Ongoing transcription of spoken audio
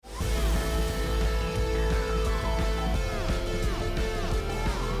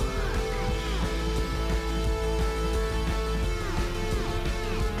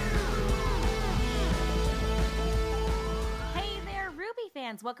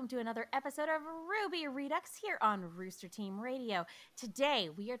friends, welcome to another episode of Ruby Redux here on Rooster Team Radio. Today,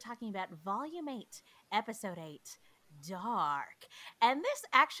 we are talking about Volume 8, Episode 8, Dark. And this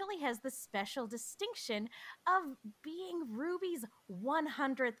actually has the special distinction of being Ruby's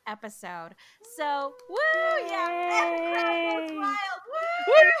 100th episode. So, woo! Yeah, and the crowd goes wild!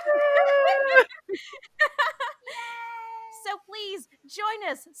 Woo! So please join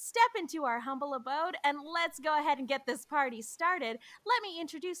us, step into our humble abode, and let's go ahead and get this party started. Let me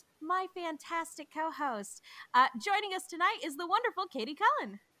introduce my fantastic co-host. Joining us tonight is the wonderful Katie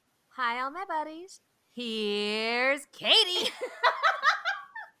Cullen. Hi, all my buddies. Here's Katie.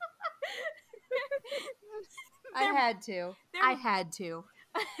 I had to.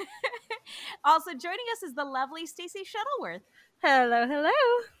 Also joining us is the lovely Stacey Shuttleworth. Hello, hello.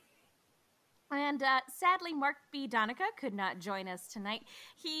 And sadly, Mark B. Donica could not join us tonight.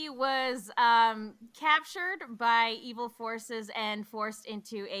 He was captured by evil forces and forced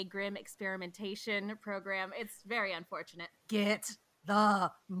into a grim experimentation program. It's very unfortunate. Get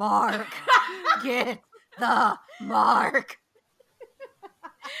the mark. Get the mark.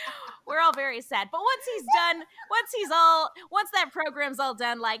 We're all very sad. But once that program's all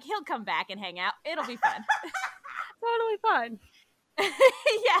done, like, he'll come back and hang out. It'll be fun. Totally fun.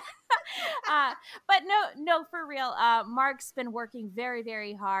 Yeah. But no, for real. Mark's been working very,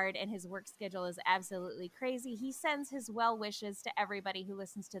 very hard, and his work schedule is absolutely crazy. He sends his well wishes to everybody who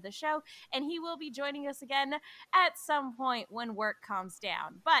listens to the show, and he will be joining us again at some point when work calms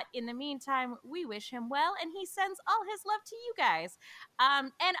down. But in the meantime, we wish him well, and he sends all his love to you guys.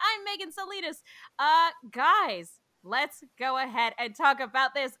 And I'm Megan Salinas. Guys, let's go ahead and talk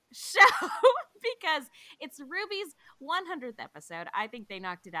about this show because it's Ruby's 100th episode. I think they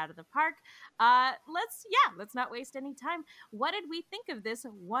knocked it out of the park. Let's not waste any time. What did we think of this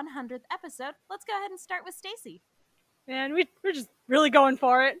 100th episode? Let's go ahead and start with Stacey. Man, we're just really going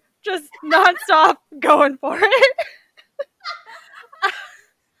for it. Just nonstop going for it.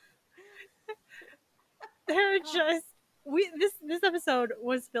 They're just this episode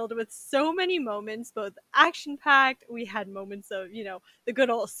was filled with so many moments, both action-packed. We had moments of, the good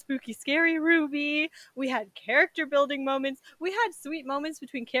old spooky, scary Ruby. We had character building moments. We had sweet moments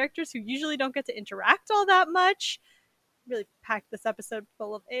between characters who usually don't get to interact all that much. Really packed this episode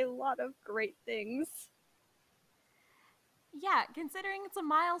full of a lot of great things. Yeah, considering it's a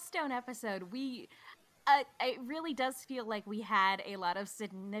milestone episode, it really does feel like we had a lot of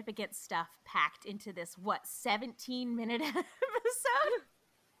significant stuff packed into this, 17-minute episode?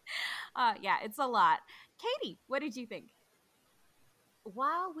 Yeah, it's a lot. Katie, what did you think?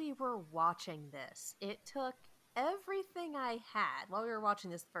 While we were watching this, it took everything I had, while we were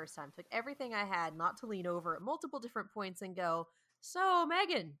watching this the first time, took everything I had not to lean over at multiple different points and go, "So,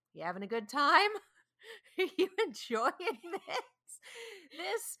 Megan, you having a good time? Are you enjoying this?"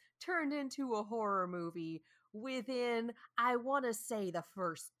 This turned into a horror movie within, I want to say, the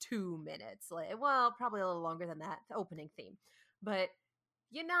first 2 minutes. Probably a little longer than that, the opening theme. But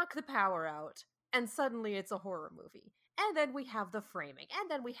you knock the power out, and suddenly it's a horror movie. And then we have the framing, and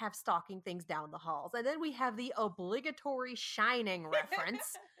then we have stalking things down the halls, and then we have the obligatory Shining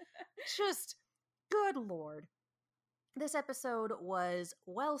reference. Just, good Lord. This episode was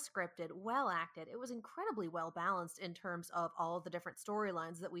well scripted, well acted. It was incredibly well balanced in terms of all of the different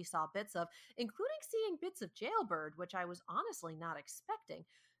storylines that we saw bits of, including seeing bits of Jailbird, which I was honestly not expecting.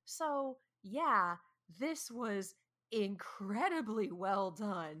 So, yeah, this was incredibly well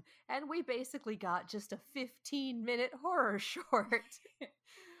done, and we basically got just a 15-minute horror short.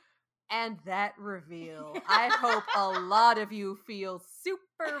 And that reveal, I hope a lot of you feel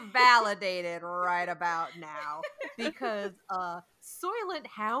super validated right about now, because Soylent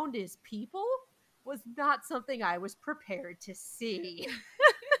Hound is people was not something I was prepared to see.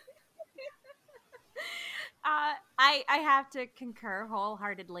 I have to concur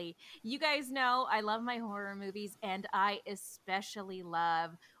wholeheartedly. You guys know I love my horror movies, and I especially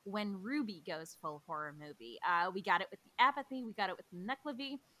love when Ruby goes full horror movie. We got it with the Apathy, we got it with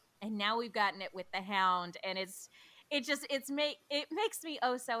Nucklevy, and now we've gotten it with the Hound, and it makes me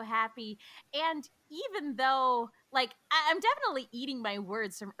oh so happy. And even though, I'm definitely eating my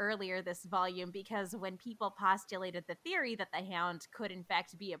words from earlier this volume, because when people postulated the theory that the Hound could in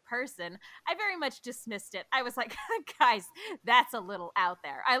fact be a person, I very much dismissed it. I was like, guys, that's a little out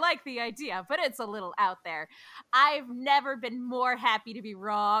there. I like the idea, but it's a little out there. I've never been more happy to be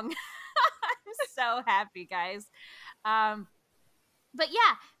wrong. I'm so happy, guys. But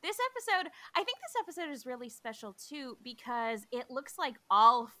yeah, I think this episode is really special too, because it looks like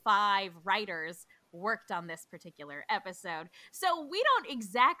all 5 writers worked on this particular episode. So we don't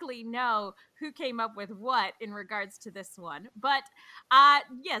exactly know who came up with what in regards to this one. But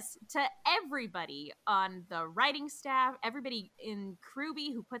yes, to everybody on the writing staff, everybody in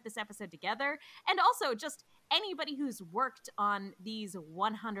Crewbie who put this episode together, and also just anybody who's worked on these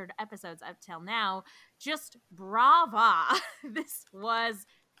 100 episodes up till now, just brava. This was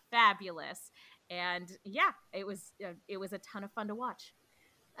fabulous. And yeah, it was a ton of fun to watch.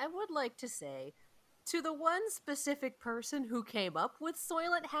 I would like to say, to the one specific person who came up with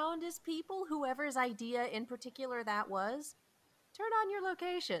Soylent Hound as people, whoever's idea in particular that was, turn on your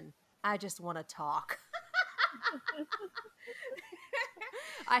location. I just want to talk.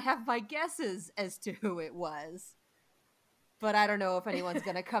 I have my guesses as to who it was, but I don't know if anyone's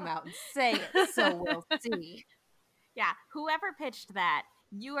going to come out and say it, so we'll see. Yeah, whoever pitched that,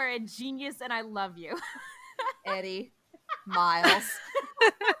 you are a genius and I love you. Eddie, Miles.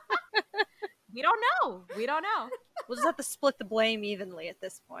 We don't know. We'll just have to split the blame evenly at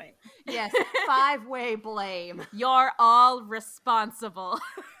this point. Yes, 5-way blame. You're all responsible.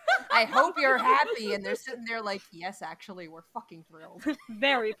 I hope you're happy. And they're sitting there like, yes, actually, we're fucking thrilled.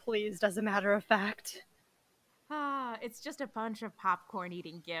 Very pleased, as a matter of fact. It's just a bunch of popcorn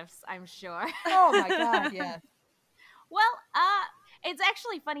eating gifts, I'm sure. Oh my god, yes. Well, it's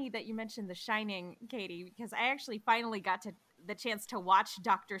actually funny that you mentioned The Shining, Katie, because I actually finally got the chance to watch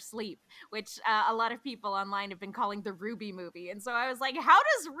Dr. Sleep, which a lot of people online have been calling the Ruby movie. And so I was like, how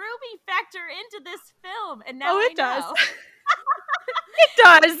does Ruby factor into this film? And now it I does. know. It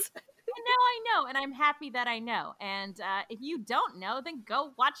does. And now I know, and I'm happy that I know. And if you don't know, then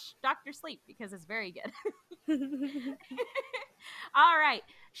go watch Dr. Sleep, because it's very good. All right.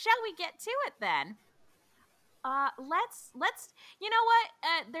 Shall we get to it then? Let's you know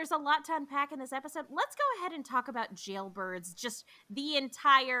what? There's a lot to unpack in this episode. Let's go ahead and talk about Jailbirds, just the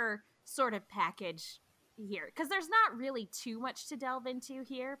entire sort of package here, because there's not really too much to delve into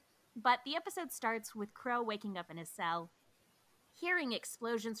here. But the episode starts with Crow waking up in his cell, hearing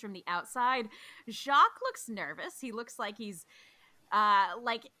explosions from the outside. Jacques looks nervous. He looks like he's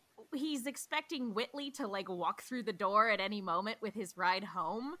expecting Whitley to walk through the door at any moment with his ride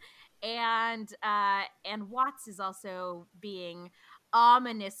home. And Watts is also being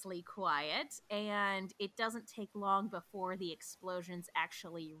ominously quiet, and it doesn't take long before the explosions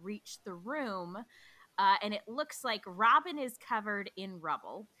actually reach the room, and it looks like Robin is covered in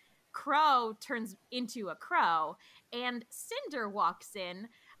rubble. Crow turns into a crow, and Cinder walks in,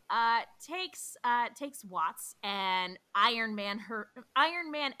 takes Watts, and Iron Man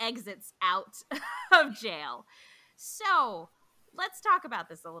exits out of jail. So let's talk about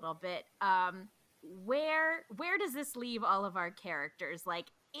this a little bit. Where does this leave all of our characters?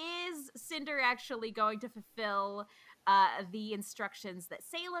 Is Cinder actually going to fulfill the instructions that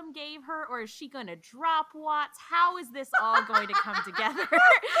Salem gave her, or is she going to drop Watts? How is this all going to come together?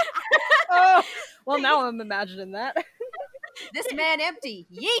 Oh, well, now I'm imagining that. This man empty.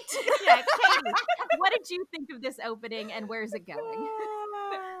 Yeet! Yeah, Katie, what did you think of this opening, and where's it going?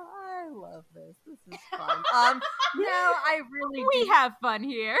 I love this. This is fun. Now I really We have fun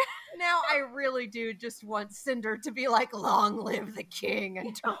here. Now I really do just want Cinder to be like, long live the king,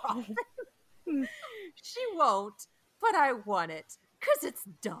 and drop it. She won't, but I want it. Because it's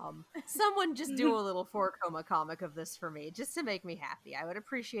dumb. Someone just do a little 4-coma comic of this for me, just to make me happy. I would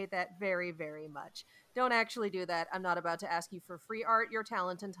appreciate that very, very much. Don't actually do that. I'm not about to ask you for free art. Your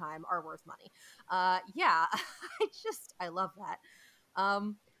talent and time are worth money. Yeah, I love that.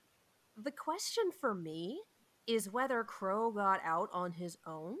 The question for me is whether Crow got out on his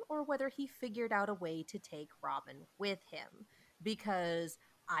own, or whether he figured out a way to take Robin with him. Because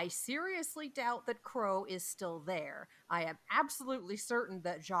I seriously doubt that Crow is still there. I am absolutely certain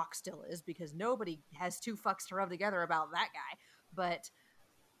that Jacques still is, because nobody has two fucks to rub together about that guy. But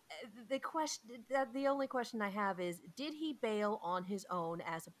the only question I have is, did he bail on his own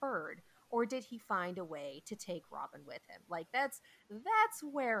as a bird, or did he find a way to take Robin with him? That's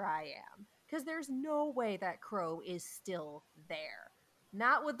where I am, because there's no way that Crow is still there.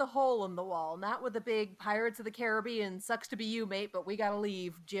 Not with the hole in the wall, not with the big Pirates of the Caribbean, sucks to be you, mate, but we gotta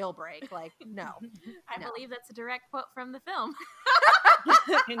leave, jailbreak. No. I believe that's a direct quote from the film.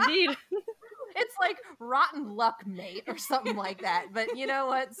 Indeed. It's like rotten luck, mate, or something like that. But you know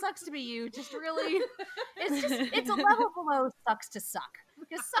what? Sucks to be you. Just really, it's a level below sucks to suck.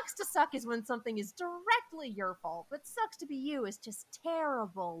 Because sucks to suck is when something is directly your fault, but sucks to be you is just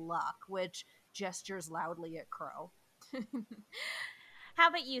terrible luck, which gestures loudly at Crow. How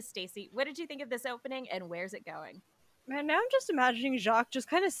about you, Stacey? What did you think of this opening, and where's it going? Man, now I'm just imagining Jacques just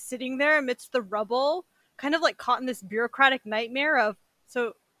kind of sitting there amidst the rubble, kind of caught in this bureaucratic nightmare of,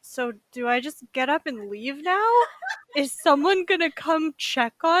 so So do I just get up and leave now? Is someone gonna come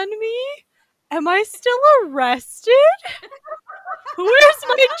check on me? Am I still arrested? Where's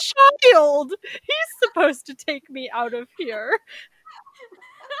my child? He's supposed to take me out of here.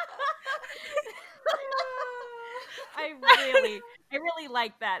 I really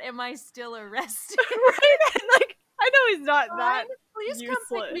like that. Am I still arrested? Right? And like, I know he's not that Please useless.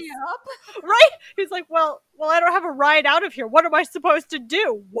 come pick me up. Right? He's like, well, I don't have a ride out of here. What am I supposed to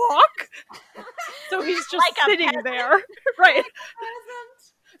do? Walk? So he's just Like a sitting peasant. there. Right. Present.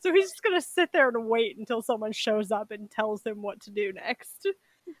 So he's just gonna sit there and wait until someone shows up and tells him what to do next.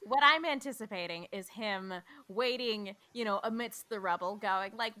 What I'm anticipating is him waiting, amidst the rubble,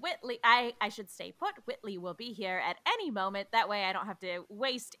 going like, Whitley, I should stay put. Whitley will be here at any moment. That way I don't have to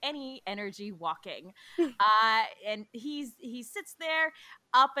waste any energy walking. And he sits there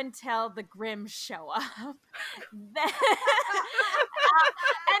up until the Grims show up. And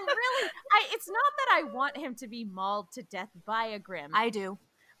really, it's not that I want him to be mauled to death by a Grim. I do.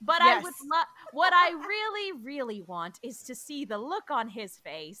 But Yes. I would what I really, really want is to see the look on his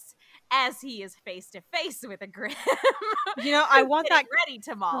face as he is face to face with a Grim. I want that ready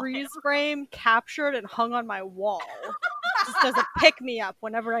to maul him. freeze frame captured and hung on my wall. Just as a pick me up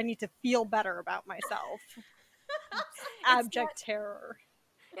whenever I need to feel better about myself. Abject terror.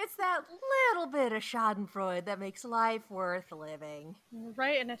 It's that little bit of Schadenfreude that makes life worth living.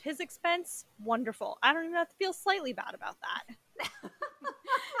 Right, and at his expense, wonderful. I don't even have to feel slightly bad about that.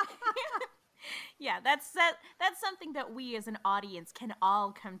 Yeah, that's something that we as an audience can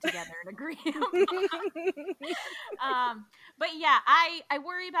all come together and agree on. But yeah, I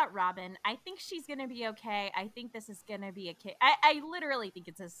worry about Robin. I think she's gonna be okay. I think this is gonna be a kid. I literally think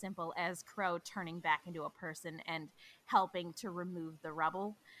it's as simple as Crow turning back into a person and helping to remove the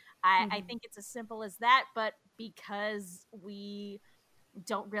rubble. I think it's as simple as that, but because we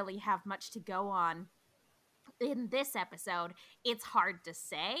don't really have much to go on in this episode, it's hard to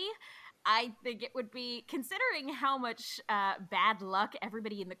say. I think it would be, considering how much bad luck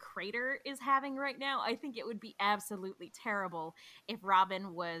everybody in the crater is having right now, I think it would be absolutely terrible if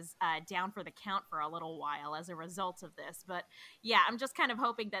Robin was down for the count for a little while as a result of this. But yeah, I'm just kind of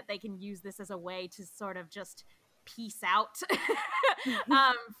hoping that they can use this as a way to sort of just peace out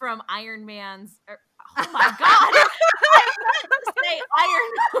from Iron Man's... oh my god!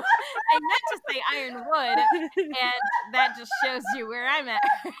 I meant to say Ironwood, and that just shows you where I'm at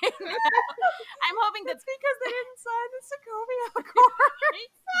right now. I'm hoping that's because they didn't sign the Sokovia Accord.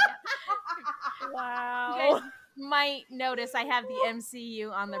 Wow. You guys might notice I have the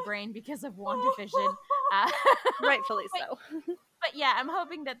MCU on the brain because of WandaVision. Rightfully so. But yeah, I'm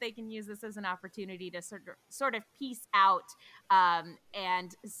hoping that they can use this as an opportunity to sort of piece out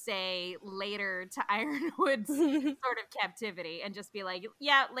and say later to Ironwood's sort of captivity and just be like,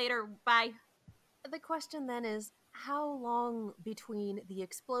 yeah, later, bye. The question then is, how long between the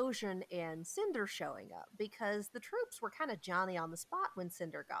explosion and Cinder showing up? Because the troops were kind of Johnny on the spot when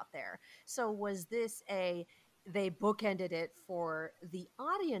Cinder got there. So was this they bookended it for the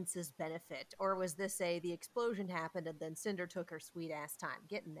audience's benefit, or was this the explosion happened and then Cinder took her sweet ass time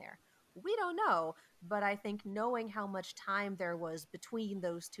getting there? We don't know, but I think knowing how much time there was between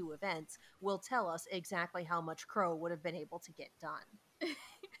those two events will tell us exactly how much Crow would have been able to get done.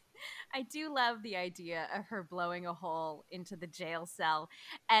 I do love the idea of her blowing a hole into the jail cell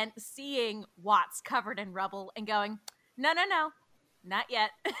and seeing Watts covered in rubble and going, no, not yet.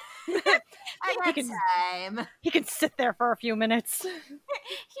 I got time. He can sit there for a few minutes. He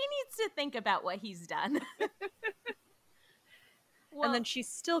needs to think about what he's done. And then she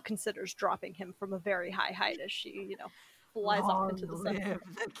still considers dropping him from a very high height as she, flies off into the sunset.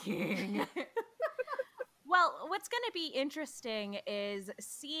 The king. Well, what's going to be interesting is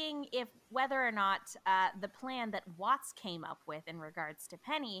seeing whether or not the plan that Watts came up with in regards to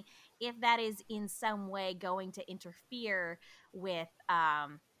Penny, if that is in some way going to interfere with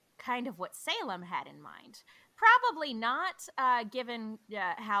kind of what Salem had in mind. Probably not, given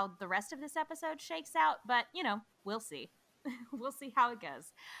how the rest of this episode shakes out, but, we'll see. We'll see how it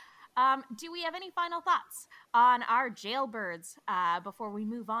goes. Do we have any final thoughts on our jailbirds before we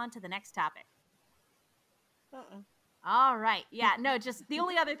move on to the next topic? All right. Yeah, no, just the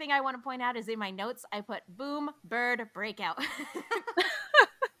only other thing I want to point out is in my notes, I put boom, bird, breakout.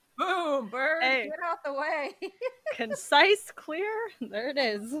 Boom, bird, Hey. get out the way. Concise, clear, there it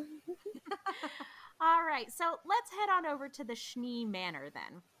is. All right. So let's head on over to the Schnee Manor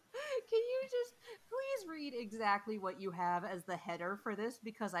then. Can you just please read exactly what you have as the header for this?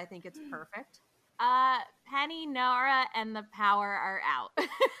 Because I think it's perfect. Penny, Nora, and the power are out.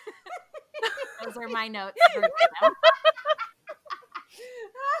 Those are my notes.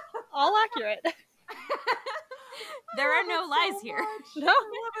 All accurate. There are no lies here. No. I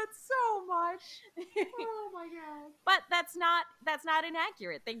love it so much. Oh my god. But that's not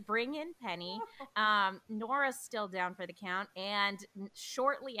inaccurate. They bring in Penny. Nora's still down for the count, and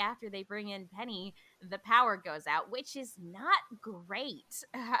shortly after they bring in Penny, the power goes out, which is not great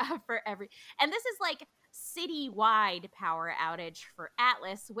for every. And this is like citywide power outage for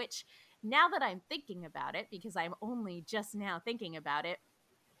Atlas, which now that I'm thinking about it, because I'm only just now thinking about it,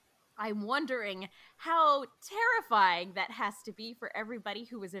 I'm wondering how terrifying that has to be for everybody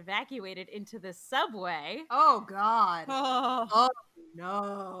who was evacuated into the subway. Oh god. Oh, Oh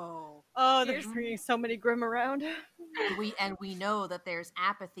no. they're Here's- bringing so many Grim around. And we know that there's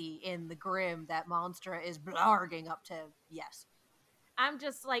apathy in the Grim that Monstra is blarging up to. Yes. I'm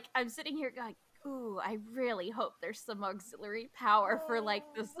just like, I'm sitting here going, ooh, I really hope there's some auxiliary power for like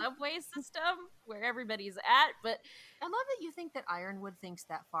the subway system where everybody's at. But I love that you think that Ironwood thinks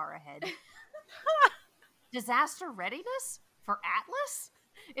that far ahead. Disaster readiness for Atlas?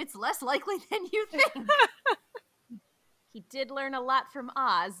 It's less likely than you think. he did learn a lot from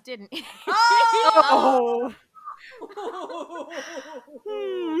Oz, didn't he? Oh.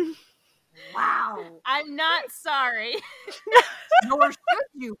 Wow. I'm not sorry. Nor should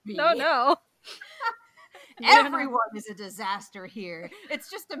you be. No. Everyone is a disaster here. It's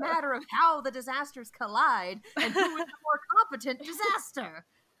just a matter of how the disasters collide and who is the more competent disaster.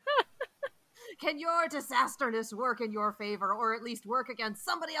 Can your disasterness work in your favor, or at least work against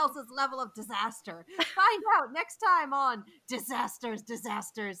somebody else's level of disaster? Find out next time on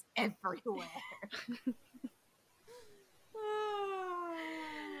Disasters Everywhere.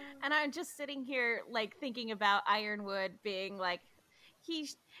 And I'm just sitting here like thinking about Ironwood being like,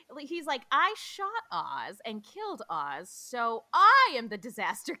 he's like, I shot Oz and killed Oz, so I am the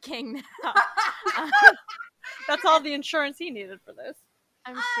disaster king now. That's all the insurance he needed for this.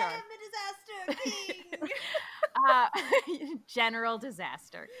 I'm sure. I am the disaster king. General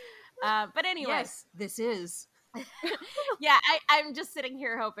disaster. But anyway, Yes, this is. yeah, I'm just sitting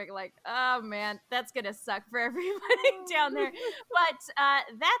here hoping, like, oh man, that's gonna suck for everybody down there. But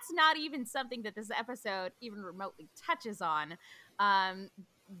that's not even something that this episode even remotely touches on.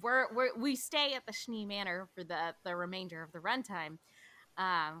 We stay at the Schnee Manor for the remainder of the runtime.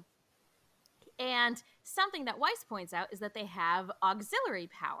 And something that Weiss points out is that they have auxiliary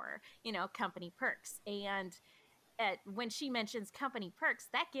power, company perks. And when she mentions company perks,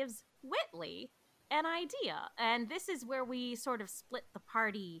 that gives Whitley an idea. And this is where we sort of split the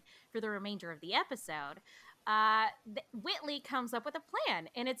party for the remainder of the episode. Whitley comes up with a plan,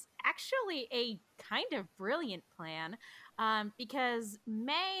 and it's actually a kind of brilliant plan, because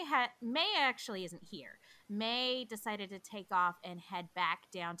May actually isn't here. May decided to take off and head back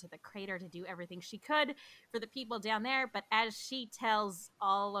down to the crater to do everything she could for the people down there, but as she tells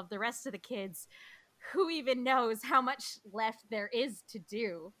all of the rest of the kids, who even knows how much left there is to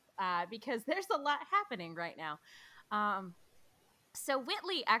do, because there's a lot happening right now. So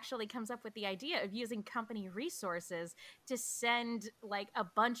Whitley actually comes up with the idea of using company resources to send like a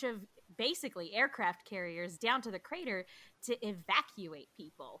bunch of basically aircraft carriers down to the crater to evacuate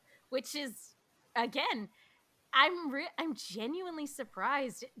people, which is, again, I'm genuinely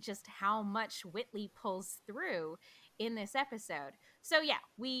surprised just how much Whitley pulls through in this episode. So yeah,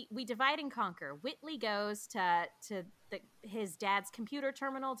 we divide and conquer. Whitley goes to his dad's computer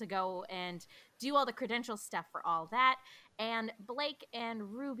terminal to go and do all the credential stuff for all that, and Blake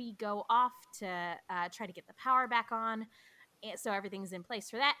and Ruby go off to try to get the power back on, so everything's in place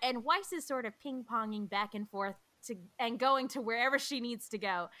for that. And Weiss is sort of ping-ponging back and forth and going to wherever she needs to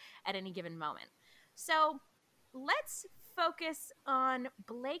go at any given moment. So let's focus on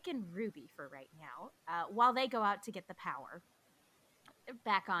Blake and Ruby for right now, while they go out to get the power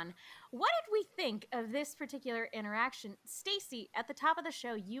back on. What did we think of this particular interaction? Stacy, at the top of the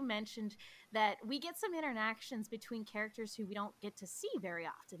show, you mentioned that we get some interactions between characters who we don't get to see very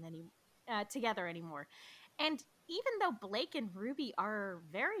often together anymore. And even though Blake and Ruby are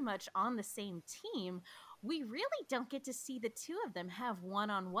very much on the same team, we really don't get to see the two of them have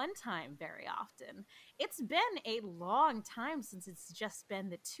one-on-one time very often. It's been a long time since it's just been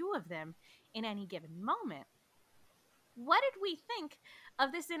the two of them in any given moment. What did we think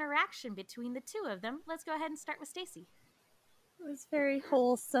of this interaction between the two of them? Let's go ahead and start with Stacy. It was very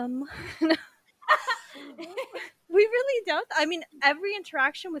wholesome. We really don't. I mean, every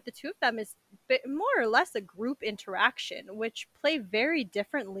interaction with the two of them is more or less a group interaction, which play very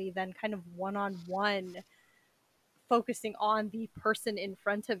differently than kind of one-on-one, focusing on the person in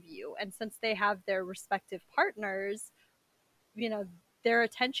front of you. And since they have their respective partners, their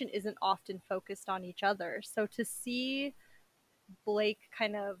attention isn't often focused on each other. So to see Blake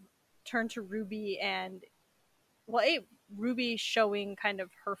kind of turn to Ruby and, well, Ruby showing kind of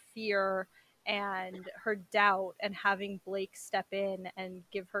her fear and her doubt, and having Blake step in and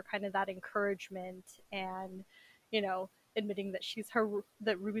give her kind of that encouragement, and, you know, admitting that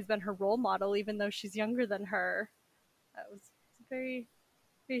that Ruby's been her role model even though she's younger than her. That was very,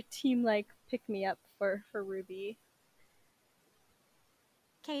 very team-like pick-me-up for Ruby.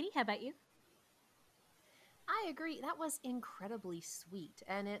 Katie, how about you? I agree. That was incredibly sweet.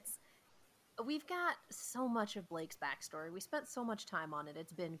 And we've got so much of Blake's backstory. We spent so much time on it.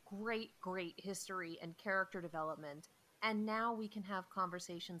 It's been great, great history and character development. And now we can have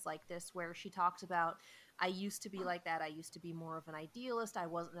conversations like this where she talks about, I used to be like that. I used to be more of an idealist. I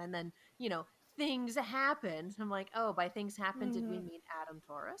wasn't. And then, things happened. I'm like, oh, by things happened, did we mean Adam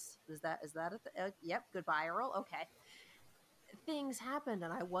Taurus? Is that yep. Goodbye, Earl. Okay. Things happened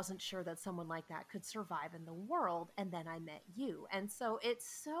and I wasn't sure that someone like that could survive in the world, and then I met you. And so it's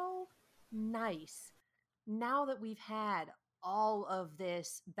so nice now that we've had all of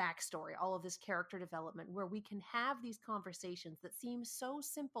this backstory, all of this character development, where we can have these conversations that seem so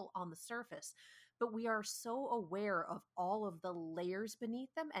simple on the surface, but we are so aware of all of the layers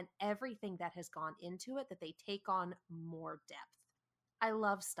beneath them and everything that has gone into it, that they take on more depth. I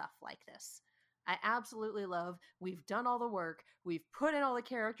love stuff like this. I absolutely love, we've done all the work, we've put in all the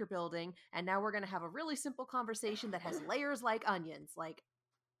character building, and now we're going to have a really simple conversation that has layers like onions. Like,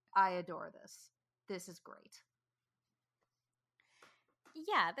 I adore this. This is great.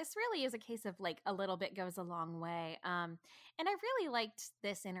 Yeah, this really is a case of like a little bit goes a long way. And I really liked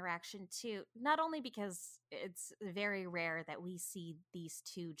this interaction too, not only because it's very rare that we see these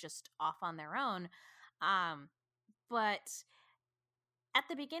two just off on their own, but at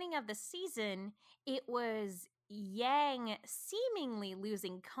the beginning of the season, it was Yang seemingly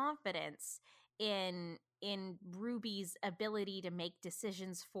losing confidence in Ruby's ability to make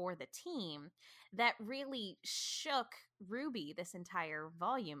decisions for the team that really shook Ruby this entire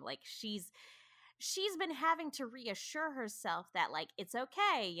volume. Like she's been having to reassure herself that like it's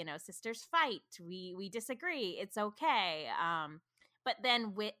okay, sisters fight, we disagree, it's okay. But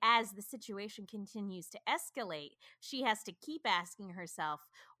then as the situation continues to escalate, she has to keep asking herself,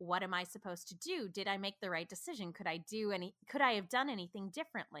 what am I supposed to do? Did I make the right decision? Could I have done anything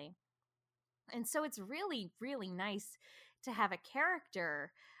differently? And so it's really, really nice to have a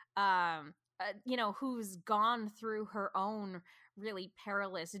character, who's gone through her own really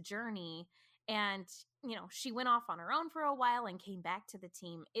perilous journey. And, she went off on her own for a while and came back to the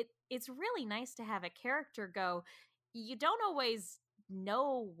team. It's really nice to have a character go, you don't always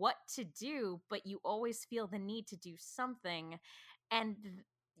know what to do, but you always feel the need to do something. And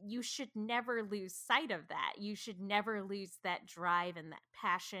you should never lose sight of that. You should never lose that drive and that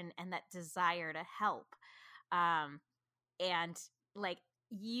passion and that desire to help. And like,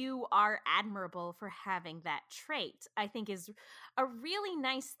 you are admirable for having that trait, I think is a really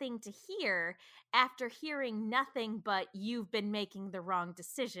nice thing to hear after hearing nothing but you've been making the wrong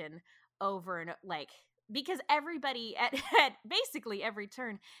decision over and because everybody at basically every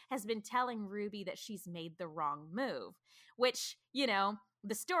turn has been telling Ruby that she's made the wrong move, which,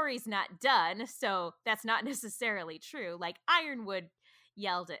 the story's not done, so that's not necessarily true. Like Ironwood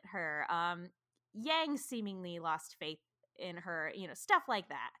yelled at her. Yang seemingly lost faith in her, stuff like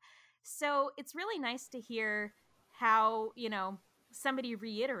that. So it's really nice to hear how, somebody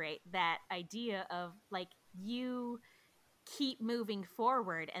reiterate that idea of like, you keep moving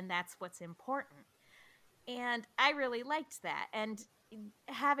forward and that's what's important. And I really liked that. And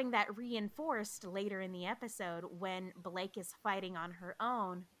having that reinforced later in the episode when Blake is fighting on her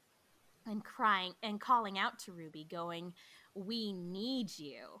own and crying and calling out to Ruby going, we need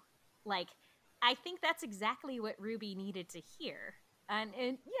you. Like, I think that's exactly what Ruby needed to hear. And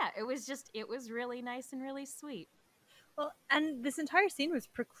yeah, it was really nice and really sweet. Well, and this entire scene was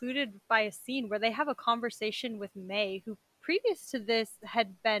precluded by a scene where they have a conversation with May, who previous to this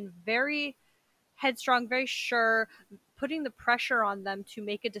had been very headstrong, very sure, putting the pressure on them to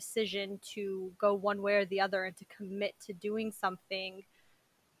make a decision to go one way or the other and to commit to doing something.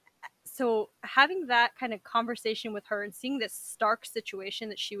 So having that kind of conversation with her and seeing this stark situation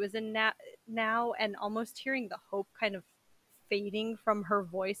that she was in now and almost hearing the hope kind of fading from her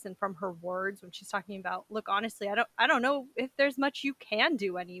voice and from her words when she's talking about, look, honestly, I don't know if there's much you can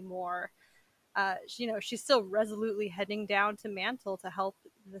do anymore. She's still resolutely heading down to Mantle to help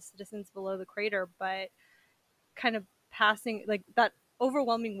the citizens below the crater, but kind of passing like that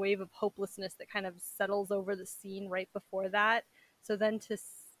overwhelming wave of hopelessness that kind of settles over the scene right before that. So then to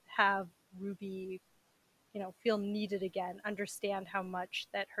have Ruby, feel needed again, understand how much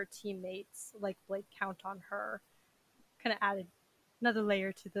that her teammates like Blake count on her, kind of added another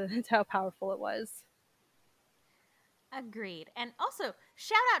layer to to how powerful it was. Agreed. And also,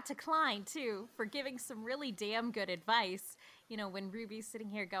 shout out to Klein, too, for giving some really damn good advice. You know, when Ruby's sitting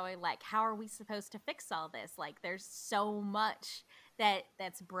here going, like, how are we supposed to fix all this? Like, there's so much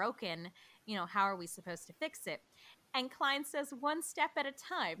that's broken. You know, how are we supposed to fix it? And Klein says, one step at a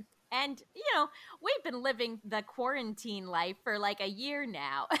time. And, you know, we've been living the quarantine life for like a year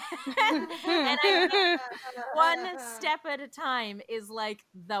now. and I think one step at a time is like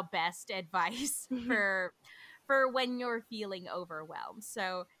the best advice for when you're feeling overwhelmed.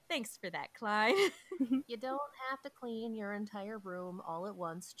 So thanks for that, Klein. You don't have to clean your entire room all at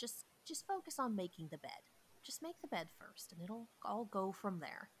once. Just focus on making the bed. Just make the bed first, and it'll all go from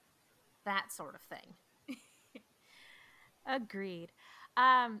there. That sort of thing. Agreed.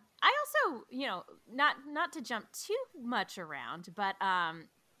 I also, you know, not to jump too much around, but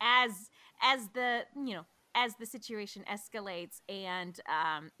as the you know as the situation escalates and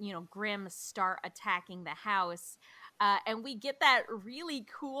you know, Grimm start attacking the house, and we get that really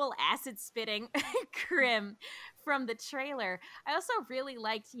cool acid spitting Grimm from the trailer. I also really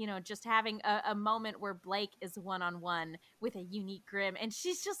liked, you know, just having a moment where Blake is one-on-one with a unique Grimm, and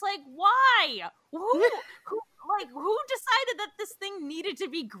she's just like, why? Who decided that this thing needed to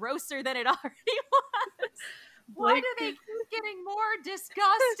be grosser than it already was? Why do they keep getting more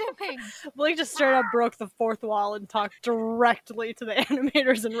disgusting? Blake just straight up broke the fourth wall and talked directly to the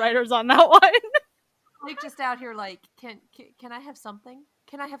animators and writers on that one. Blake just out here like, can I have something?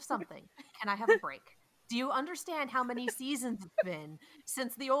 Can I have something? Can I have a break? Do you understand how many seasons it's been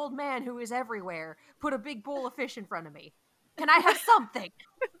since the old man who is everywhere put a big bowl of fish in front of me? Can I have something?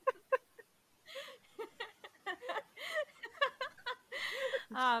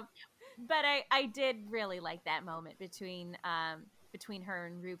 But I did really like that moment between her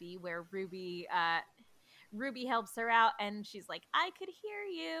and Ruby, where Ruby helps her out, and she's like, I could hear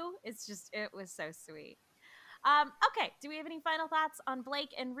you. It was so sweet. Okay, do we have any final thoughts on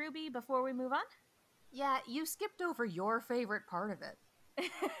Blake and Ruby before we move on? Yeah, you skipped over your favorite part of it.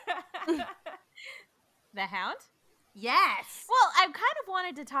 The Hound? Yes. Well, I kind of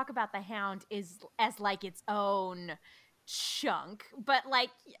wanted to talk about the Hound as like its own chunk, but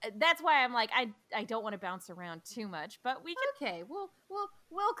like that's why I'm like, I don't want to bounce around too much, but we can. Okay,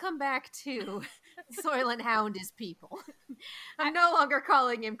 we'll come back to Soylent Hound is people. I'm no longer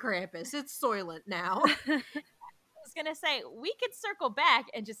calling him Krampus. It's Soylent now. I was gonna say we could circle back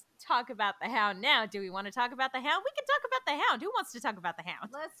and just talk about the Hound now. Do we want to talk about the Hound? We can talk about the Hound. Who wants to talk about the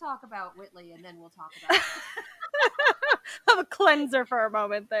Hound? Let's talk about Whitley, and then we'll talk about it. Have a cleanser for a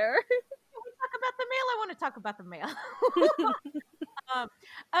moment there. Can we talk about the male? I want to talk about the male.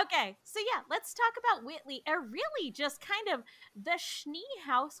 Okay, so yeah, let's talk about Whitley, or really just kind of the Schnee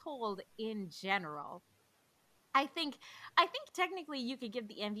household in general. I think technically you could give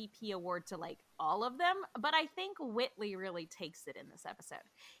the MVP award to like all of them, but I think Whitley really takes it in this episode.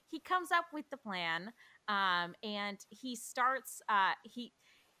 He comes up with the plan, and he starts. I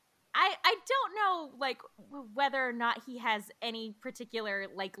don't know like whether or not he has any particular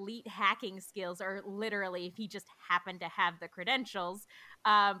like elite hacking skills, or literally if he just happened to have the credentials.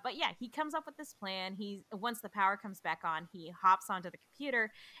 But yeah, he comes up with this plan. Once the power comes back on, he hops onto the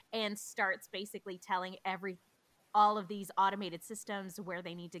computer and starts basically telling all of these automated systems where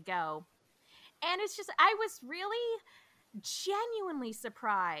they need to go. And it's just, I was really genuinely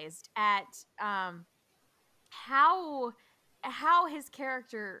surprised at how his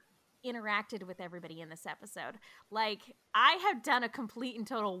character interacted with everybody in this episode. Like, I have done a complete and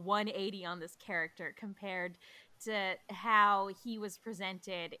total 180 on this character compared to how he was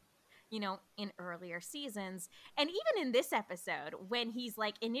presented, you know, in earlier seasons. And even in this episode, when he's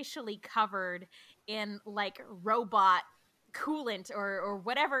like initially covered in like robot coolant or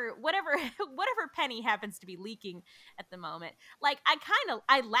whatever Penny happens to be leaking at the moment, like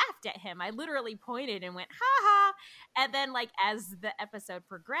I laughed at him. I literally pointed and went ha ha. And then like as the episode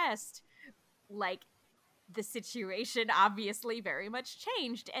progressed, like the situation obviously very much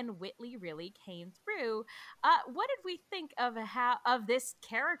changed, and Whitley really came through. What did we think of this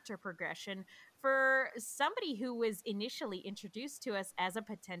character progression for somebody who was initially introduced to us as a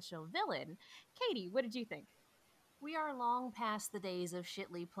potential villain? Katie, what did you think? We are long past the days of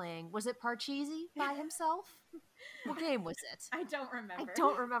Shitley playing. Was it Parcheesi by himself? What game was it? I don't remember. I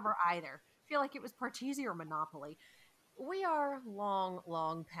don't remember either. I feel like it was Parcheesi or Monopoly. We are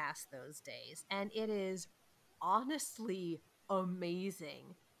long past those days, and it is honestly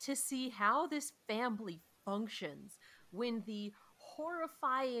amazing to see how this family functions when the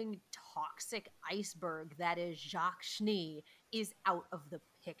horrifying toxic iceberg that is Jacques Schnee is out of the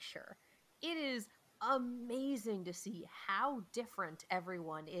picture. It is amazing to see how different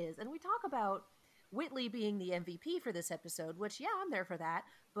everyone is. And we talk about Whitley being the MVP for this episode, which, yeah, I'm there for that.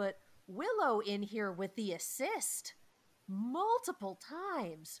 But Willow in here with the assist multiple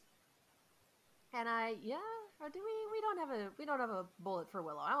times. And or do we don't have a bullet for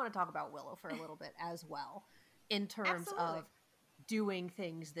Willow. I want to talk about Willow for a little bit as well in terms of doing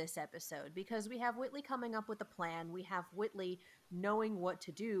things this episode, because we have Whitley coming up with a plan. We have Whitley knowing what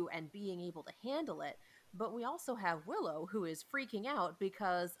to do and being able to handle it. But we also have Willow, who is freaking out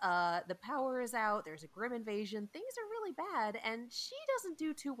because the power is out. There's a grim invasion. Things are really bad. And she doesn't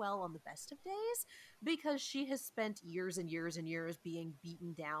do too well on the best of days because she has spent years and years and years being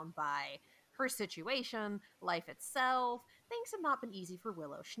beaten down by her situation, life itself. Things have not been easy for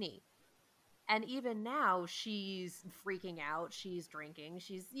Willow Schnee. And even now, she's freaking out, she's drinking,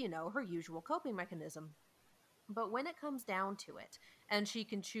 she's, her usual coping mechanism. But when it comes down to it, and she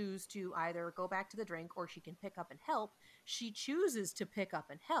can choose to either go back to the drink or she can pick up and help, she chooses to pick up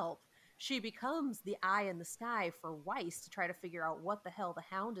and help. She becomes the eye in the sky for Weiss to try to figure out what the hell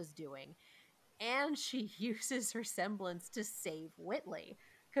the Hound is doing. And she uses her semblance to save Whitley.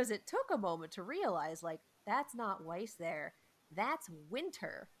 Because it took a moment to realize, that's not Weiss there. That's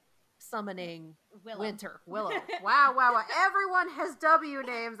Winter summoning Winter. Willow. Wow. Everyone has W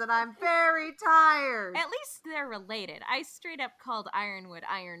names, and I'm very tired. At least they're related. I straight up called Ironwood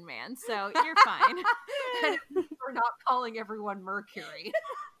Iron Man, so you're fine. We're not calling everyone Mercury.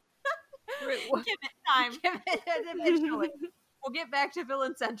 Give it time. Give it eventually. We'll get back to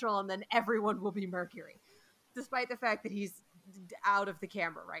Villain Central, and then everyone will be Mercury. Despite the fact that he's out of the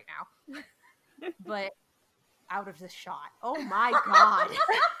camera right now. But out of the shot. Oh my god.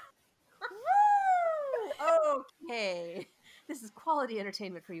 Okay. This is quality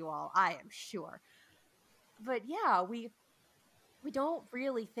entertainment for you all, I am sure. But yeah, we don't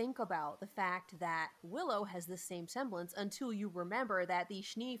really think about the fact that Willow has the same semblance until you remember that the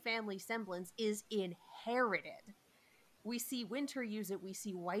Schnee family semblance is inherited. We see Winter use it, we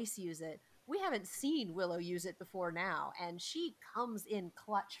see Weiss use it. We haven't seen Willow use it before now, and she comes in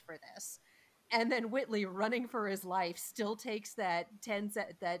clutch for this. And then Whitley, running for his life, still takes that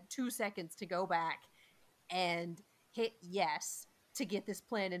 2 seconds to go back and hit yes to get this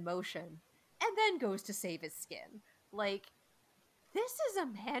plan in motion, and then goes to save his skin. This is a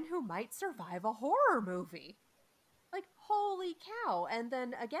man who might survive a horror movie. Holy cow. And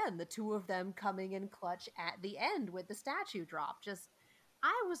then, again, the two of them coming in clutch at the end with the statue drop.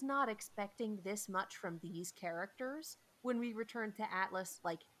 I was not expecting this much from these characters when we returned to Atlas,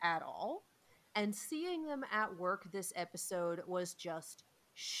 at all. And seeing them at work this episode was just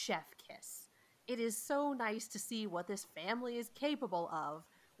chef kiss. It is so nice to see what this family is capable of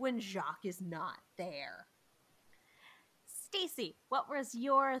when Jacques is not there. Stacy, what was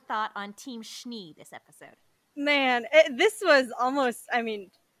your thought on Team Schnee this episode? Man, this was almost,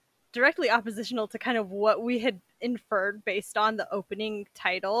 directly oppositional to kind of what we had inferred based on the opening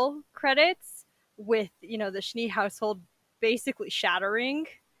title credits with, the Schnee household basically shattering.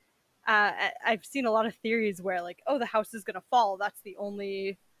 I've seen a lot of theories where, the house is going to fall. That's the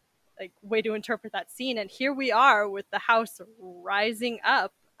only, way to interpret that scene. And here we are with the house rising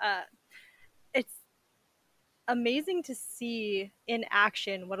up. It's amazing to see in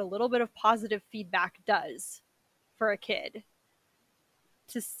action what a little bit of positive feedback does for a kid.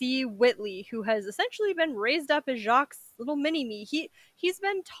 To see Whitley, who has essentially been raised up as Jacques' little mini-me, he's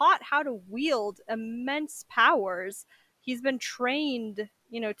been taught how to wield immense powers. He's been trained,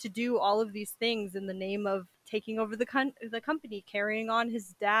 to do all of these things in the name of taking over the company, carrying on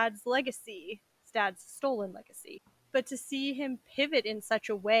his dad's legacy, his dad's stolen legacy. But to see him pivot in such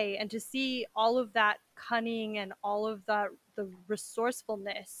a way, and to see all of that cunning and all of the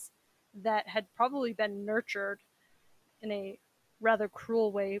resourcefulness that had probably been nurtured in a rather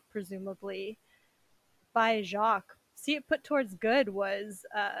cruel way, presumably, by Jacques, see it put towards good was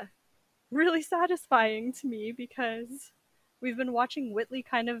really satisfying to me, because we've been watching Whitley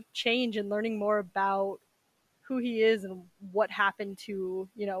kind of change and learning more about who he is and what happened to,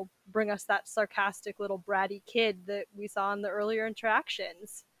 bring us that sarcastic little bratty kid that we saw in the earlier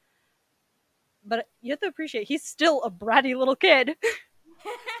interactions. But you have to appreciate, he's still a bratty little kid.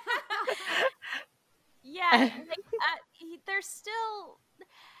 Yeah, there's still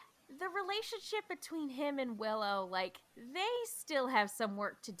the relationship between him and Willow, they still have some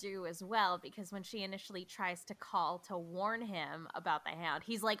work to do as well, because when she initially tries to call to warn him about the Hound,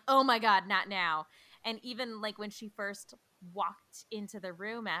 he's like, oh my god, not now. And even when she first walked into the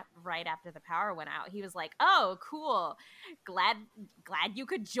room right after the power went out, he was like, oh, cool, glad you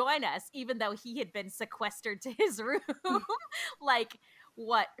could join us, even though he had been sequestered to his room.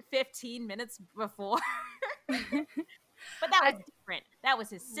 what, 15 minutes before? But that was different. That was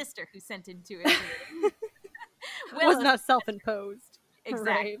his sister who sent him to it. Was not self-imposed.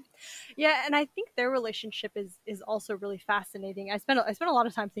 Exactly. Right. Yeah, and I think their relationship is also really fascinating. I spent a lot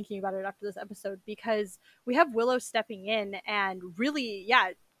of time thinking about it after this episode because we have Willow stepping in and really,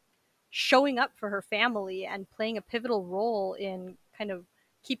 showing up for her family and playing a pivotal role in kind of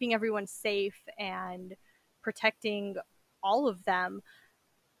keeping everyone safe and protecting all of them.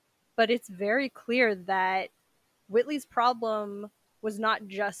 But it's very clear that Whitley's problem was not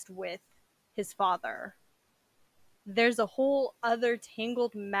just with his father. There's a whole other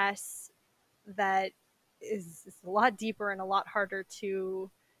tangled mess that is a lot deeper and a lot harder to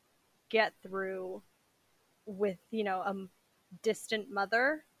get through with, a distant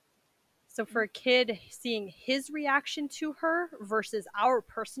mother. So for a kid, seeing his reaction to her versus our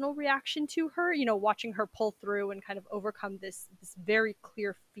personal reaction to her, watching her pull through and kind of overcome this very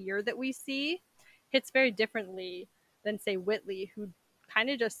clear fear that we see, hits very differently than, say, Whitley, who kind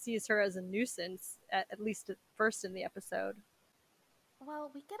of just sees her as a nuisance, at least at first in the episode.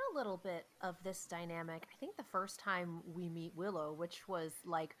 Well, we get a little bit of this dynamic, I think the first time we meet Willow, which was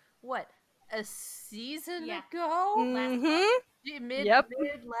like, what, a season ago? Mm-hmm. Mid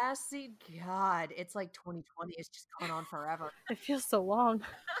last season. God, it's like 2020. It's just gone on forever. It feels so long.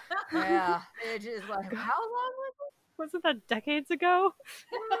 Yeah. It is like, how long was it? Wasn't that decades ago?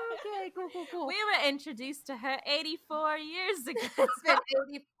 Okay, cool. We were introduced to her 84 years ago. It's been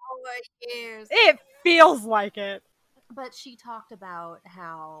 84 years. It feels like it. But she talked about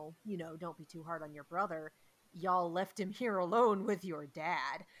how, don't be too hard on your brother. Y'all left him here alone with your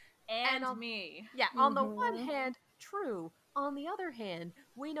dad. And me. Yeah, on the one hand, true. On the other hand,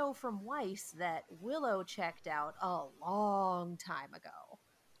 we know from Weiss that Willow checked out a long time ago.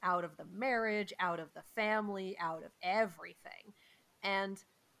 Out of the marriage, out of the family, out of everything. And,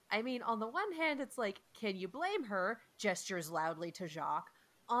 I mean, on the one hand, it's like, can you blame her? Gestures loudly to Jacques.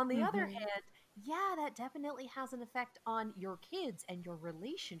 On the other hand, yeah, that definitely has an effect on your kids and your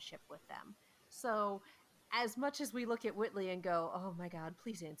relationship with them. So, as much as we look at Whitley and go, oh my God,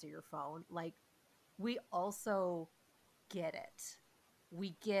 please answer your phone, like, we also get it.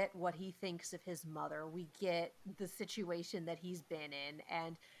 We get what he thinks of his mother. We get the situation that he's been in.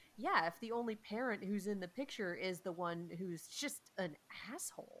 And yeah, if the only parent who's in the picture is the one who's just an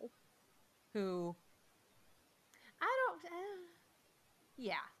asshole, who,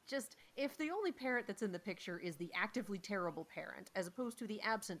 just if the only parent that's in the picture is the actively terrible parent as opposed to the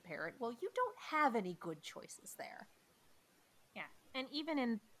absent parent, well, you don't have any good choices there. Yeah. And even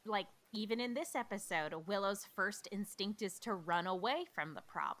in this episode, Willow's first instinct is to run away from the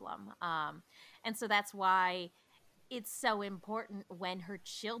problem. And so that's why it's so important when her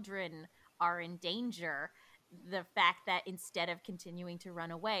children are in danger, the fact that instead of continuing to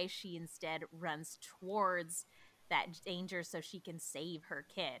run away, she instead runs towards that danger so she can save her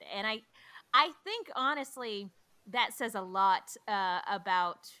kid. And I think, honestly, that says a lot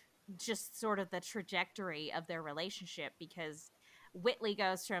about just sort of the trajectory of their relationship, because Whitley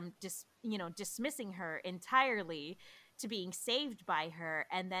goes from dismissing her entirely to being saved by her,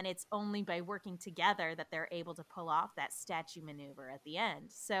 and then it's only by working together that they're able to pull off that statue maneuver at the end.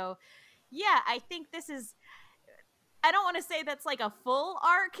 So yeah, I think this is, I don't want to say that's like a full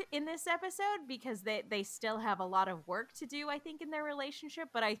arc in this episode, because they still have a lot of work to do, I think, in their relationship,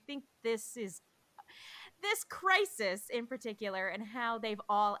 but I think this crisis in particular, and how they've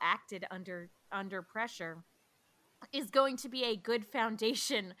all acted under pressure, is going to be a good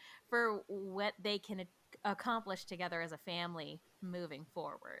foundation for what they can accomplish together as a family moving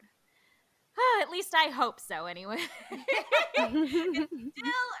forward. At least I hope so, anyway. It's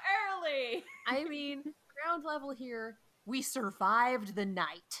still early. I mean, ground level here, we survived the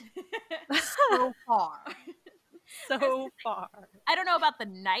night. So far. So far. I don't know about the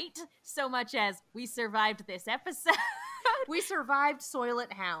night so much as we survived this episode. We survived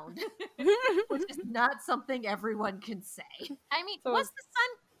Soylent Hound, which is not something everyone can say. I mean, was the sun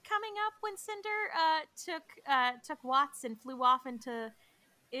coming up when Cinder took Watts and flew off into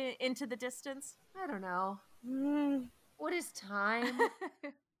the distance? I don't know. What is time?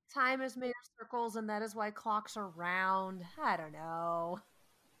 Time is made of circles, and that is why clocks are round. I don't know.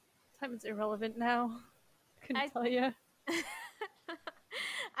 Time is irrelevant now. Couldn't tell you.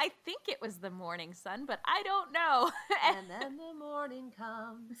 I think it was the morning sun, but I don't know. And then the morning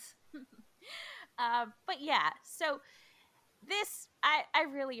comes. But yeah, so this, I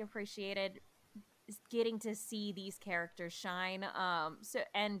really appreciated getting to see these characters shine.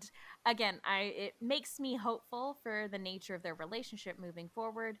 And again, it makes me hopeful for the nature of their relationship moving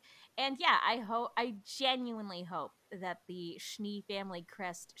forward. And yeah, I genuinely hope that the Schnee family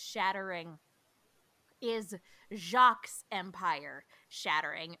crest shattering is Jacques' empire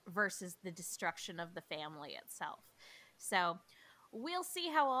shattering versus the destruction of the family itself. So we'll see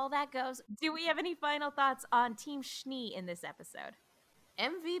how all that goes. Do we have any final thoughts on Team Schnee in this episode?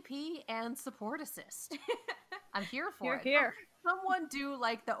 MVP and support assist. I'm here for it. Here. Someone do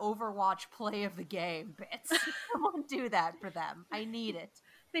like the Overwatch play of the game bits. Someone do that for them. I need it.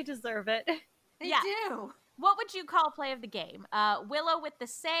 They deserve it. They do. What would you call play of the game? Willow with the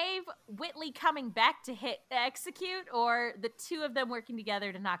save, Whitley coming back to hit execute, or the two of them working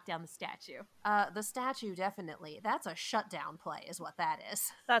together to knock down the statue? The statue, definitely. That's a shutdown play is what that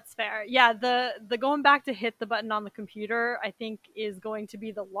is. That's fair. Yeah, the going back to hit the button on the computer, I think, is going to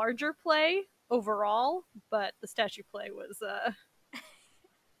be the larger play overall, but the statue play was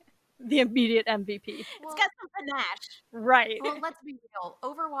the immediate MVP. It's got some panache. Right. Well, let's be real.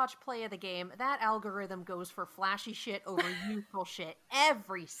 Overwatch play of the game, that algorithm goes for flashy shit over useful shit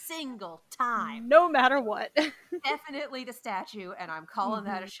every single time. No matter what. Definitely the statue, and I'm calling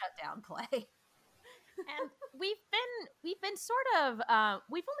that a shutdown play. And we've been sort of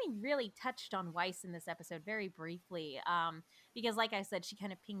we've only really touched on Weiss in this episode very briefly, because like I said, she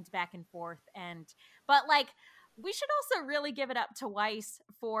kind of pinged back and forth, but like, we should also really give it up to Weiss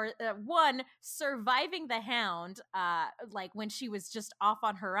for one, surviving the Hound, like when she was just off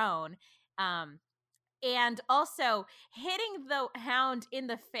on her own, and also hitting the Hound in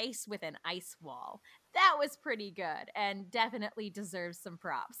the face with an ice wall. That was pretty good and definitely deserves some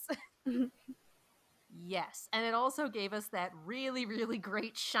props. Yes, and it also gave us that really, really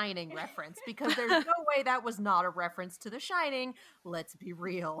great Shining reference, because there's no way that was not a reference to The Shining. Let's be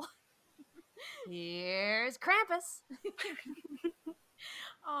real. Here's Krampus.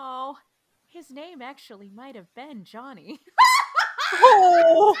 Oh, his name actually might have been Johnny.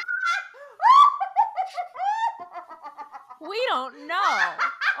 Oh! We don't know.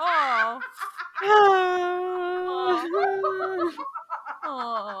 Oh.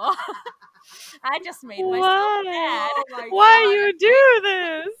 Oh. I just made myself mad. Oh Why you do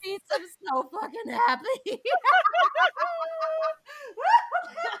this? Pete, I'm so fucking happy.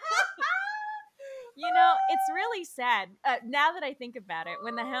 You know, it's really sad now that I think about it.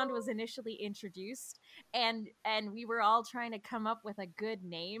 When the Hound was initially introduced, and we were all trying to come up with a good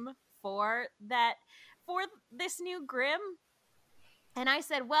name for this new Grim. And I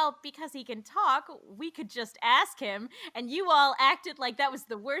said, well, because he can talk, we could just ask him. And you all acted like that was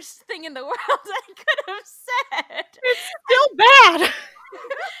the worst thing in the world I could have said. It's still bad.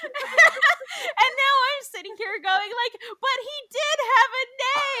 And now I'm sitting here going like, but he did have a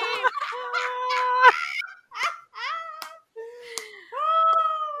name.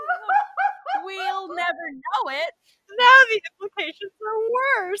 We'll never know it. Now the implications are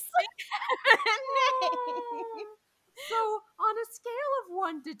worse. Name. So, on a scale of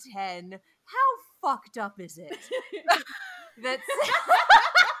 1 to 10, how fucked up is it? That's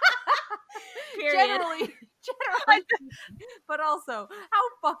generally, but also, how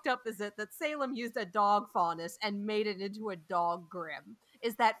fucked up is it that Salem used a dog faunus and made it into a dog Grim?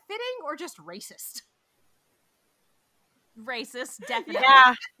 Is that fitting or just racist? Racist, definitely.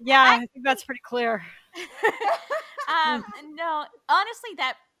 Yeah, I think that's pretty clear. No, honestly,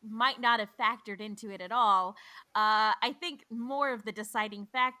 that might not have factored into it at all. I think more of the deciding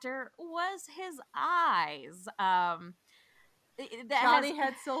factor was his eyes. Johnny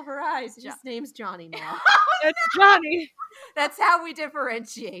had silver eyes. His name's Johnny now. It's Johnny. That's how we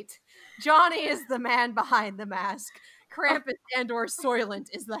differentiate. Johnny is the man behind the mask. Krampus and/or Soylent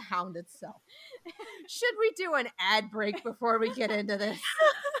is the Hound itself. Should we do an ad break before we get into this?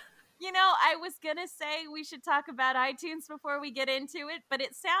 You know, I was gonna say we should talk about iTunes before we get into it, but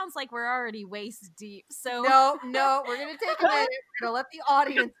it sounds like we're already waist deep. So no, we're gonna take a minute. We're gonna let the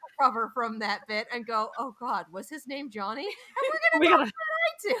audience recover from that bit and go, "Oh God, was his name Johnny?" And we're gonna go to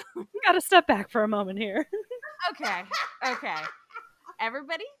iTunes. We gotta step back for a moment here. Okay.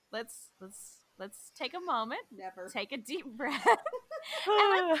 Everybody, let's take a moment. Never Take a deep breath. And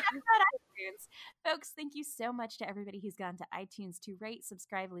let's talk about iTunes. Folks, thank you so much to everybody who's gone to iTunes to rate,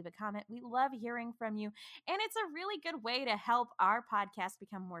 subscribe, leave a comment. We love hearing from you. And it's a really good way to help our podcast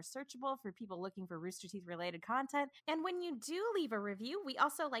become more searchable for people looking for Rooster Teeth related content. And when you do leave a review, we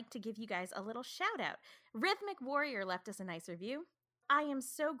also like to give you guys a little shout out. Rhythmic Warrior left us a nice review. I am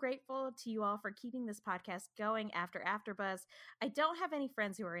so grateful to you all for keeping this podcast going after AfterBuzz. I don't have any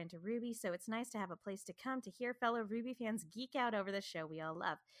friends who are into RWBY, so it's nice to have a place to come to hear fellow RWBY fans geek out over the show we all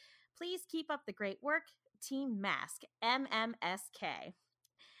love. Please keep up the great work. Team Mask, MMSK.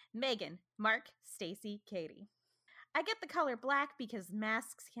 Megan, Mark, Stacy, Katie. I get the color black because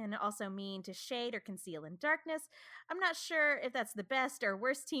masks can also mean to shade or conceal in darkness. I'm not sure if that's the best or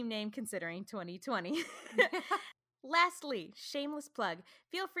worst team name considering 2020. Lastly, shameless plug.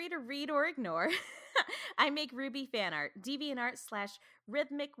 Feel free to read or ignore. I make RWBY fan art, DeviantArt /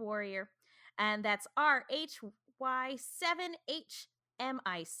 Rhythmic Warrior, and that's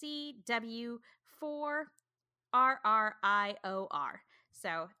RHY7HMICW4RRIOR.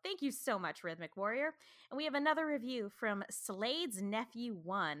 So thank you so much, Rhythmic Warrior. And we have another review from Slade's Nephew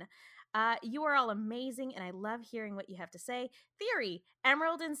 1. You are all amazing, and I love hearing what you have to say. Theory: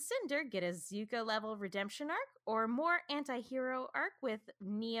 Emerald and Cinder get a Zuko level redemption arc, or more anti-hero arc with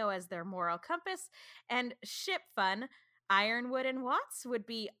Neo as their moral compass. And ship fun: Ironwood and Watts would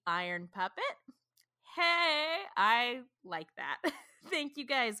be Iron Puppet. Hey, I like that. Thank you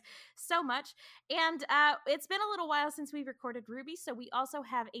guys so much. And it's been a little while since we recorded RWBY, so we also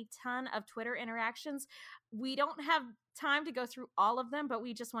have a ton of Twitter interactions. We don't have time to go through all of them, but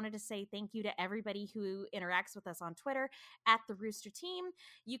we just wanted to say thank you to everybody who interacts with us on Twitter at the Rooster Team.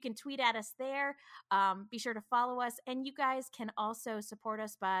 You can tweet at us there. Be sure to follow us, and you guys can also support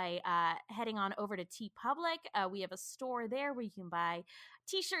us by heading on over to TeePublic. We have a store there where you can buy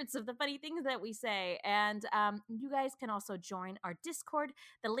t-shirts of the funny things that we say, and you guys can also join our Discord.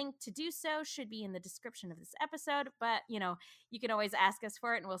 The link to do so should be in the description of this episode, but you can always ask us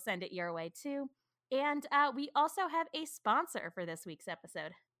for it and we'll send it your way too. And we also have a sponsor for this week's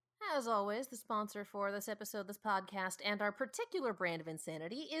episode. As always, the sponsor for this episode, this podcast, and our particular brand of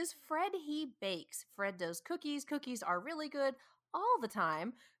insanity is Fred He Bakes. Fred does cookies. Cookies are really good all the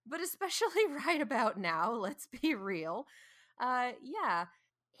time, but especially right about now, let's be real.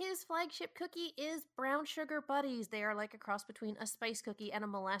 His flagship cookie is Brown Sugar Buddies. They are like a cross between a spice cookie and a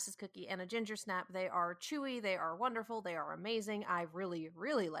molasses cookie and a ginger snap. They are chewy, they are wonderful, they are amazing. I really,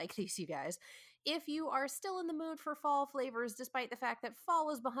 really like these, you guys. If you are still in the mood for fall flavors, despite the fact that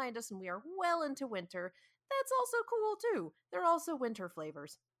fall is behind us and we are well into winter, that's also cool too. They're also winter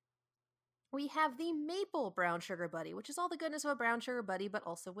flavors. We have the Maple Brown Sugar Buddy, which is all the goodness of a Brown Sugar Buddy, but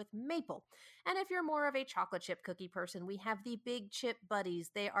also with maple. And if you're more of a chocolate chip cookie person, we have the Big Chip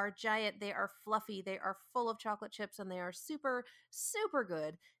Buddies. They are giant, they are fluffy, they are full of chocolate chips, and they are super, super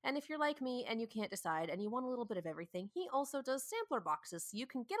good. And if you're like me and you can't decide and you want a little bit of everything, he also does sampler boxes, so you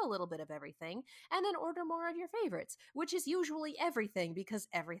can get a little bit of everything and then order more of your favorites, which is usually everything because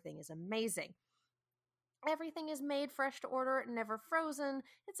everything is amazing. Everything is made fresh to order, never frozen.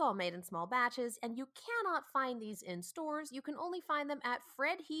 It's all made in small batches, and you cannot find these in stores. You can only find them at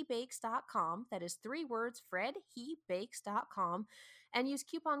fredhebakes.com. That is 3 words, fredhebakes.com, and use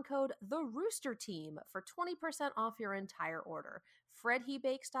coupon code TheRoosterTeam for 20% off your entire order.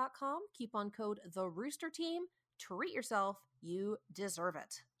 fredhebakes.com, coupon code TheRoosterTeam. Treat yourself. You deserve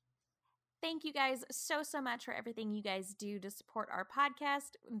it. Thank you guys so much for everything you guys do to support our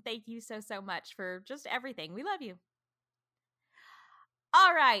podcast. Thank you so much for just everything. We love you.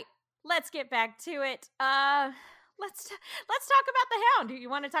 All right, let's get back to it. Let's talk about the Hound. Do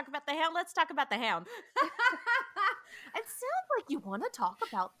you want to talk about the Hound? Let's talk about the Hound. It sounds like you want to talk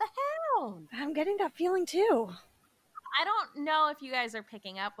about the Hound. I'm getting that feeling too. I don't know if you guys are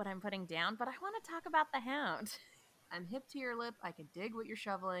picking up what I'm putting down, but I want to talk about the Hound. I'm hip to your lip. I can dig what you're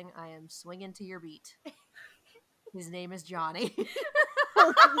shoveling. I am swinging to your beat. His name is Johnny.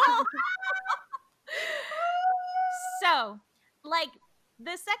 So,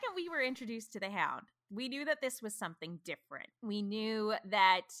 the second we were introduced to the Hound, we knew that this was something different. We knew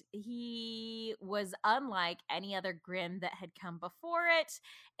that he was unlike any other Grimm that had come before it.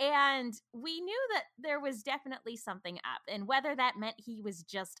 And we knew that there was definitely something up. And whether that meant he was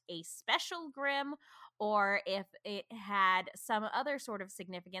just a special Grimm or if it had some other sort of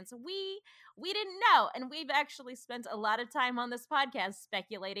significance, we didn't know. And we've actually spent a lot of time on this podcast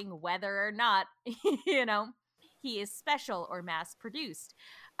speculating whether or not, he is special or mass-produced.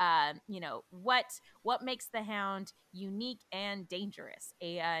 What makes the Hound unique and dangerous?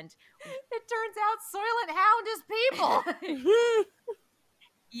 And it turns out Soylent Hound is people.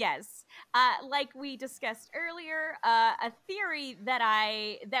 Yes. Like we discussed earlier, a theory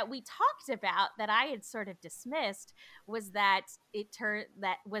that we talked about that I had sort of dismissed was that the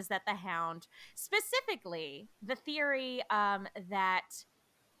Hound, specifically the theory that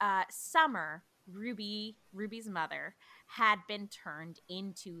Summer, Ruby's mother, had been turned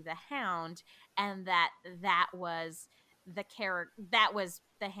into the Hound, and that was the Hound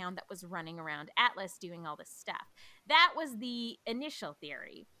that was running around Atlas doing all this stuff. That was the initial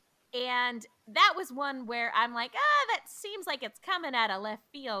theory. And that was one where I'm like, that seems like it's coming out of left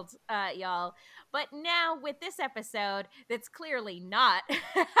field, y'all. But now with this episode, that's clearly not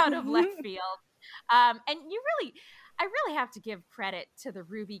out of left field. And I really have to give credit to the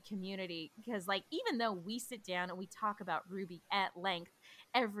RWBY community, because like, even though we sit down and we talk about RWBY at length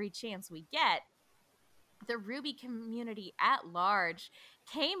every chance we get, the RWBY community at large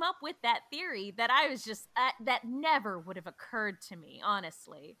came up with that theory that I was just that never would have occurred to me,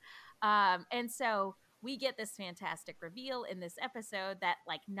 honestly. And so we get this fantastic reveal in this episode that,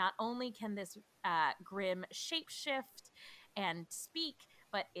 like, not only can this Grimm shapeshift and speak,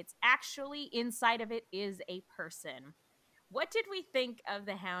 but it's actually inside of it is a person. What did we think of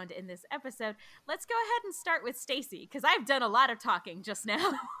the Hound in this episode? Let's go ahead and start with Stacy, because I've done a lot of talking just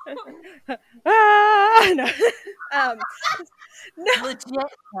now. No. No.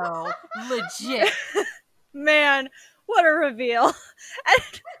 Legit, though. Legit. Man, what a reveal.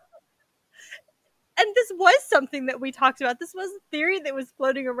 And this was something that we talked about. This was a theory that was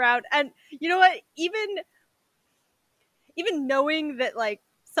floating around. And you know what? Even knowing that, like,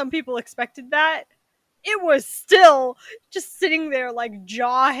 some people expected that, it was still just sitting there, like,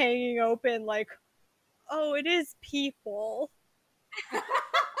 jaw hanging open, like, oh, it is people.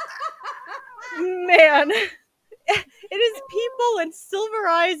 Man, it is people, and silver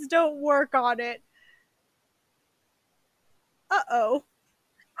eyes don't work on it. Uh-oh.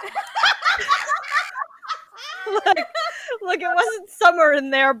 Look, it wasn't Summer in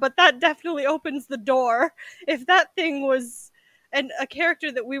there, but that definitely opens the door. If that thing was a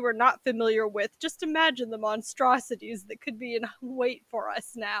character that we were not familiar with, just imagine the monstrosities that could be in wait for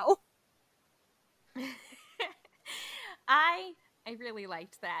us now. I really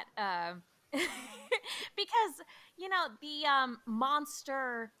liked that, because, you know, the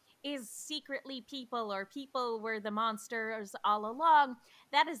monster is secretly people, or people were the monsters all along.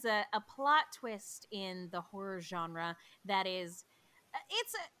 That is a plot twist in the horror genre that is,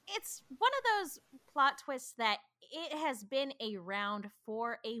 it's one of those plot twists that it has been around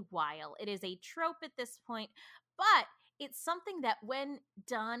for a while. It is a trope at this point, but it's something that, when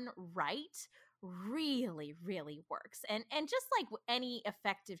done right, really, really works. And just like any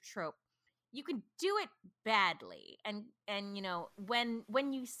effective trope, you can do it badly, and you know, when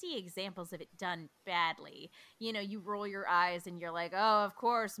you see examples of it done badly, you know, you roll your eyes and you're like, oh, of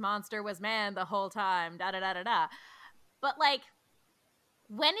course monster was man the whole time, da da da da da. But like,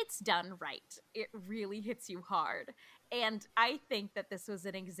 when it's done right, it really hits you hard. And I think that this was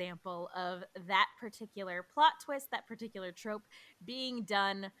an example of that particular plot twist, that particular trope, being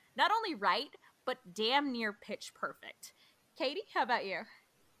done not only right, but damn near pitch perfect. Katie, how about you?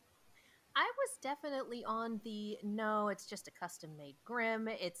 I was definitely on the no, it's just a custom made Grimm.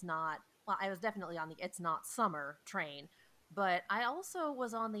 It's not. Well, I was definitely on the it's not Summer train, but I also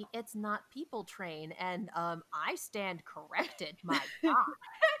was on the it's not people train, and I stand corrected. My God,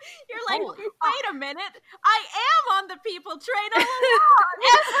 You're like, Holy wait a minute, I am on the people train all along.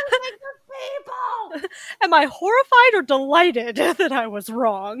 Everything is people. Am I horrified or delighted that I was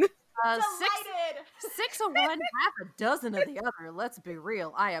wrong? Delighted. Six of one, half a dozen of the other. Let's be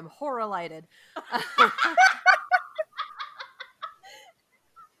real. I am horror-lighted.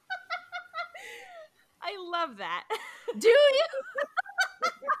 I love that. Do you?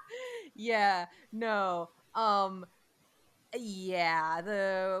 Yeah. No. Yeah,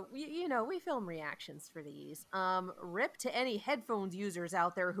 you know, we film reactions for these. Rip to any headphones users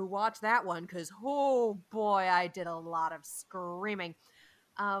out there who watch that one, because oh boy, I did a lot of screaming.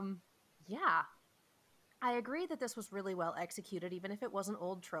 Yeah, I agree that this was really well executed, even if it was an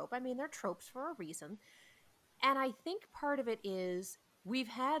old trope. I mean, they're tropes for a reason. And I think part of it is we've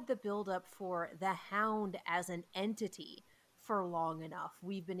had the buildup for the Hound as an entity for long enough.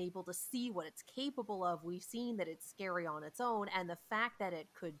 We've been able to see what it's capable of. We've seen that it's scary on its own. And the fact that it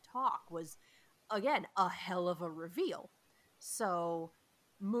could talk was, again, a hell of a reveal. So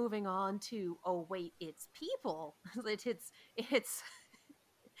moving on to, oh, wait, it's people. It's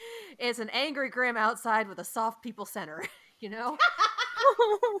is an angry Grimm outside with a soft people center, you know?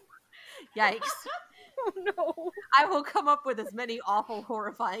 Yikes. Oh no. I will come up with as many awful,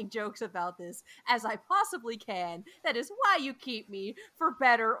 horrifying jokes about this as I possibly can. That is why you keep me, for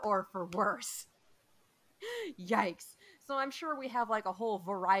better or for worse. Yikes. So I'm sure we have like a whole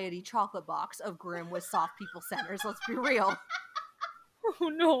variety chocolate box of Grimm with soft people centers, let's be real. Oh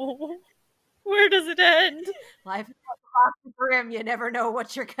no. Where does it end? Life is like a box of Grimm, you never know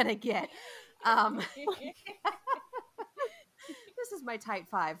what you're gonna get. This is my type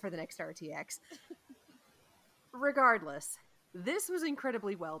 5 for the next RTX. Regardless, this was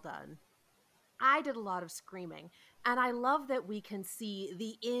incredibly well done. I did a lot of screaming. And I love that we can see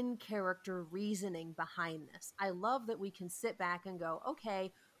the in-character reasoning behind this. I love that we can sit back and go,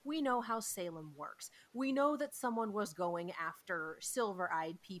 okay, we know how Salem works. We know that someone was going after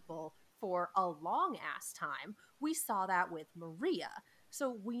silver-eyed people for a long-ass time. We saw that with Maria.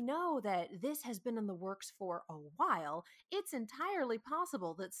 So we know that this has been in the works for a while. It's entirely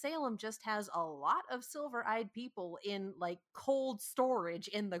possible that Salem just has a lot of silver-eyed people in, like, cold storage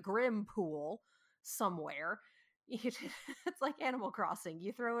in the Grim pool somewhere. It's like Animal Crossing.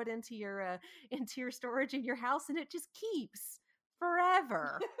 You throw it into your storage in your house, and it just keeps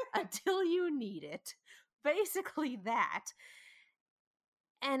forever until you need it. Basically that.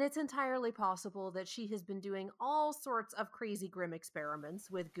 And it's entirely possible that she has been doing all sorts of crazy grim experiments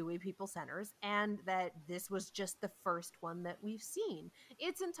with gooey people centers, and that this was just the first one that we've seen.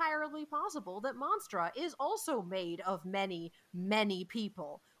 It's entirely possible that Monstra is also made of many, many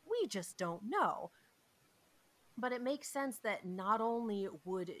people. We just don't know. But it makes sense that not only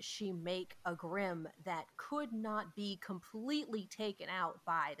would she make a Grim that could not be completely taken out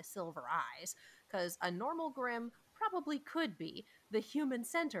by the Silver Eyes, because a normal Grim probably could be. The human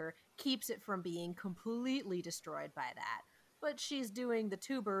center keeps it from being completely destroyed by that. But she's doing the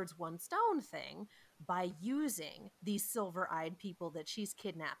two birds, one stone thing by using these silver-eyed people that she's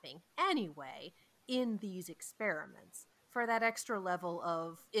kidnapping anyway in these experiments for that extra level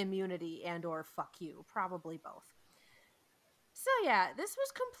of immunity and or fuck you, probably both. So yeah, this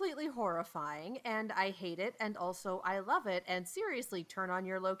was completely horrifying, and I hate it, and also I love it, and seriously, turn on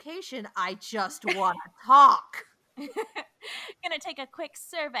your location, I just want to talk. Gonna take a quick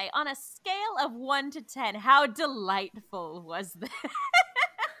survey. On a scale of 1 to 10, how delightful was this? I'm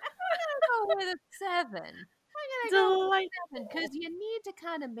gonna go with a 7. I'm gonna go with a 7, because you need to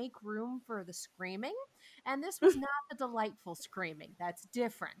kind of make room for the screaming, and this was not the delightful screaming. That's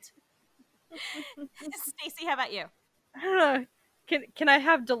different. Stacey, how about you? I don't know. Can I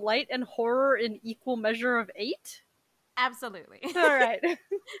have delight and horror in equal measure of 8? Absolutely. All right.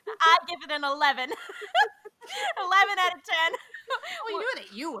 I give it an 11. 11 out of 10. We knew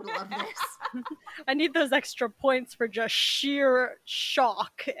that you would love this. I need those extra points for just sheer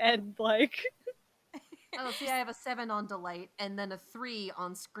shock and like. Oh, see, I have a 7 on delight and then a 3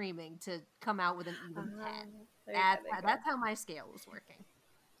 on screaming to come out with an even 10. That's how my scale was working.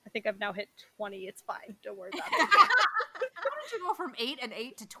 I think I've now hit 20. It's fine. Don't worry about it. How did you go from 8 and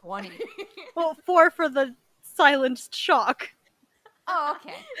 8 to 20? Well, 4 for the silenced shock. Oh,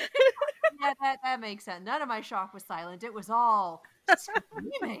 okay. Yeah, that makes sense. None of my shock was silent. It was all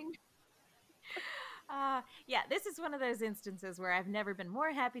screaming. Yeah, this is one of those instances where I've never been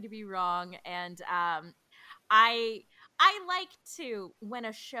more happy to be wrong, and I like to when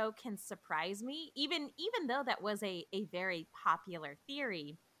a show can surprise me, even though that was a very popular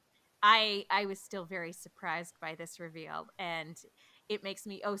theory. I was still very surprised by this reveal, and it makes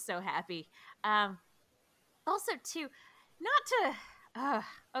me oh so happy. Also, too, not to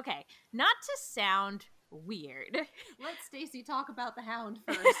sound weird. Let Stacey talk about the hound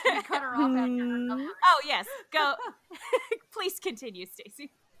first. We cut her off after her number. Oh yes, go. Please continue,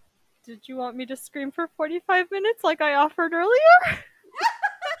 Stacey. Did you want me to scream for 45 minutes like I offered earlier?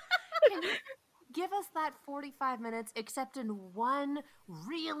 Can you give us that 45 minutes, except in one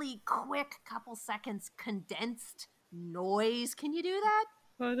really quick couple seconds condensed noise? Can you do that?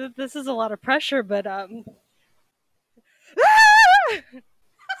 Well, this is a lot of pressure, but Does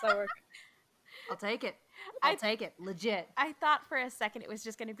that work? I'll take it. I'll take it. Legit. I thought for a second it was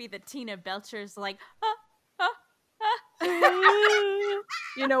just going to be the Tina Belcher's like,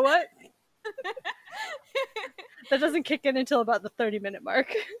 You know what? That doesn't kick in until about the 30-minute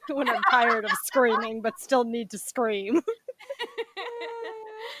mark when I'm tired of screaming but still need to scream.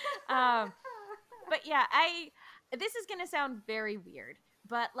 But yeah, this is going to sound very weird,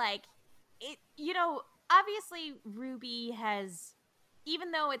 but like it, obviously Ruby has,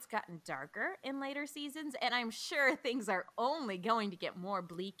 even though it's gotten darker in later seasons, and I'm sure things are only going to get more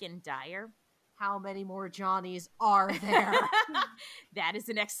bleak and dire. How many more Johnnies are there? That is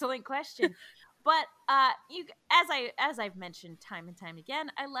an excellent question. But as I've mentioned time and time again,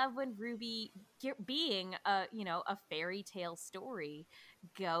 I love when Ruby, being a fairy tale story,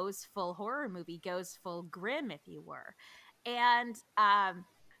 goes full horror movie, goes full grim, if you were, and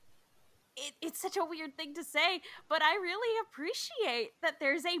it's such a weird thing to say, but I really appreciate that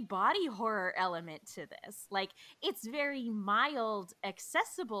there's a body horror element to this. Like, it's very mild,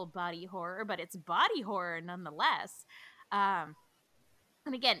 accessible body horror, but it's body horror nonetheless.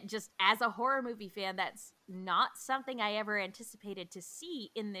 And again, just as a horror movie fan, that's not something I ever anticipated to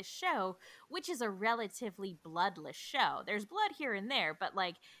see in this show, which is a relatively bloodless show. There's blood here and there, but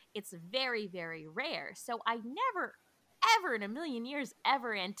like it's very, very rare. So I never, ever in a million years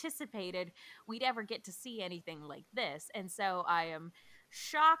ever anticipated we'd ever get to see anything like this. And so I am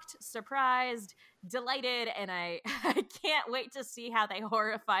shocked, surprised, delighted, and I, I can't wait to see how they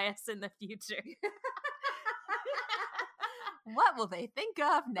horrify us in the future. What will they think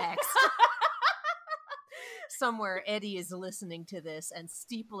of next? Somewhere Eddie is listening to this and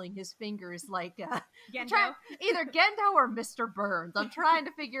steepling his fingers like Gendo? either Gendo or Mr. Burns. I'm trying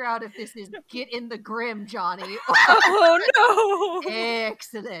to figure out if this is Get in the Grim, Johnny. Oh no!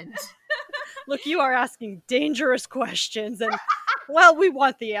 Excellent. Look, you are asking dangerous questions, and well, we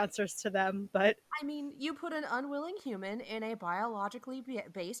want the answers to them, but I mean, you put an unwilling human in a biologically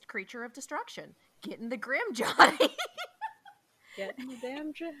based creature of destruction. Get in the Grim, Johnny. get in the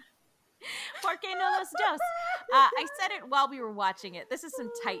damn j- Porque no los dos. I said it while we were watching it. This is some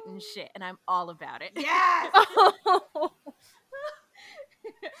Titan shit, and I'm all about it. Yes.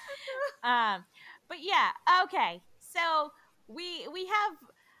 But yeah, okay. So we have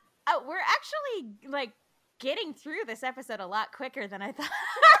we're actually like getting through this episode a lot quicker than I thought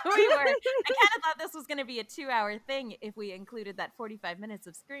we were. I kind of thought this was going to be a 2-hour thing if we included that 45 minutes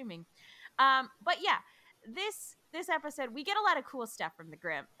of screaming. But yeah, this episode we get a lot of cool stuff from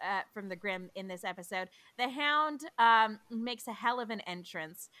the Grim in this episode. The Hound makes a hell of an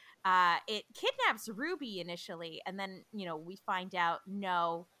entrance. It kidnaps Ruby initially, and then we find out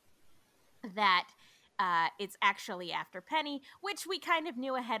that it's actually after Penny, which we kind of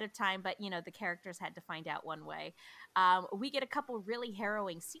knew ahead of time, but the characters had to find out one way. We get a couple really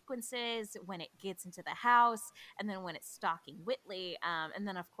harrowing sequences when it gets into the house, and then when it's stalking Whitley, and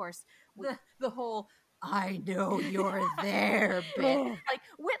then of course the whole "I know you're there" bit. Like,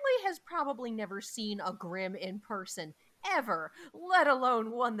 Whitley has probably never seen a Grim in person ever, let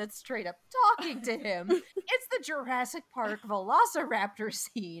alone one that's straight up talking to him. It's the Jurassic Park Velociraptor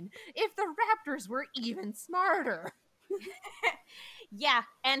scene, if the raptors were even smarter. Yeah,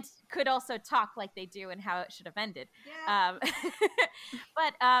 and could also talk like they do and how it should have ended. Yeah.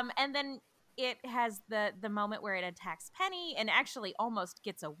 But and then it has the moment where it attacks Penny and actually almost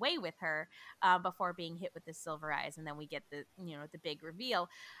gets away with her before being hit with the silver eyes, and then we get the the big reveal.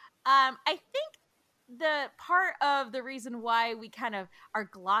 I think the part of the reason why we kind of are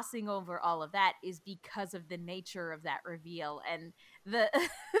glossing over all of that is because of the nature of that reveal and the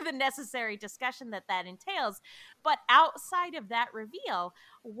the necessary discussion that entails. But outside of that reveal,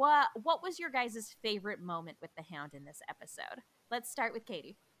 what was your guys' favorite moment with the Hound in this episode? Let's start with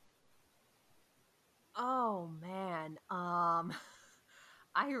Katie. Oh man,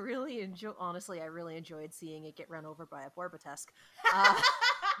 I really enjoyed seeing it get run over by a Borbotusk.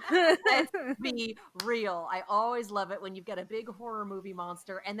 Let's be real. I always love it when you've got a big horror movie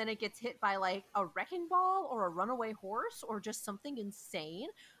monster and then it gets hit by like a wrecking ball or a runaway horse or just something insane.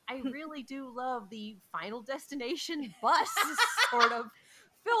 I really do love the Final Destination bus sort of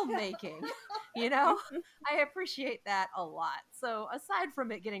filmmaking. I appreciate that a lot. So aside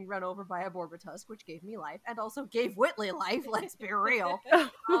from it getting run over by a Borbotusk, which gave me life and also gave Whitley life, let's be real,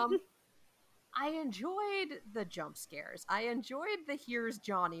 I enjoyed the jump scares. I enjoyed the "Here's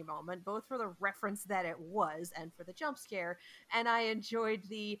Johnny" moment, both for the reference that it was and for the jump scare. And I enjoyed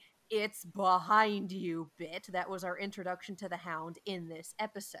the "it's behind you" bit that was our introduction to the Hound in this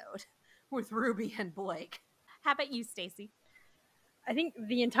episode with Ruby and Blake. How about you, Stacey? I think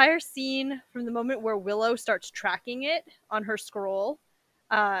the entire scene from the moment where Willow starts tracking it on her scroll,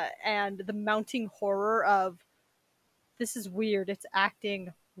 and the mounting horror of, this is weird, it's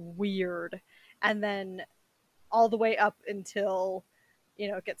acting weird, and then all the way up until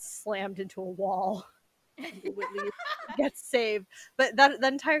it gets slammed into a wall and Whitley gets saved. But that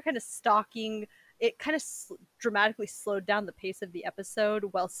entire kind of stalking, it kind of dramatically slowed down the pace of the episode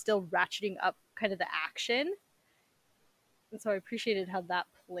while still ratcheting up kind of the action. And so I appreciated how that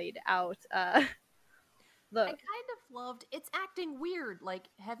played out. I kind of loved it's acting weird. Like,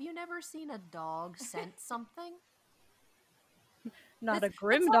 have you never seen a dog sense something? Not a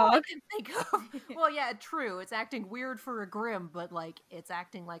Grim that's all I dog. can think of. Well, yeah, true. It's acting weird for a Grim, but like it's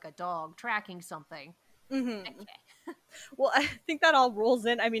acting like a dog tracking something. Mm-hmm. Okay. Well, I think that all rolls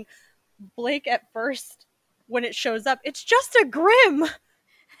in. I mean, Blake at first, when it shows up, it's just a Grim.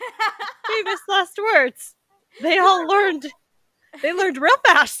 Famous last words. They all learned. They learned real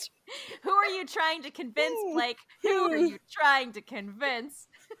fast. Who are you trying to convince, Blake? Who are you trying to convince?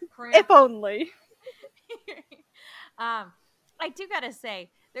 If only. I do gotta say,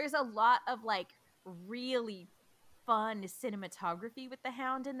 there's a lot of like really fun cinematography with the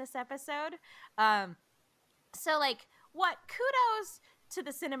Hound in this episode. So like, what kudos to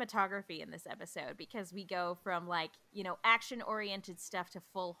the cinematography in this episode, because we go from like, you know, action oriented stuff to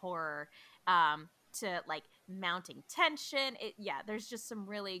full horror, to like mounting tension. There's just some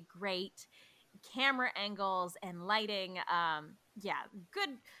really great camera angles and lighting.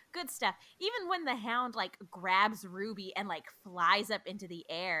 Good stuff. Even when the Hound like grabs Ruby and like flies up into the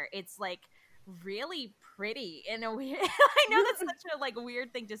air, it's like really pretty in a weird I know that's such a like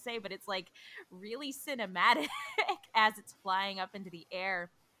weird thing to say, but it's like really cinematic as it's flying up into the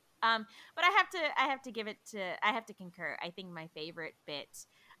air. But I have to concur. I think my favorite bit,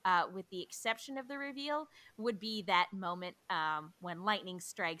 with the exception of the reveal, would be that moment when lightning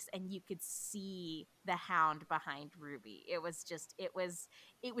strikes and you could see the Hound behind Ruby. It was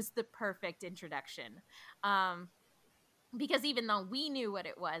the perfect introduction. Because even though we knew what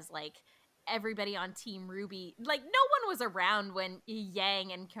it was, like everybody on Team Ruby, like no one was around when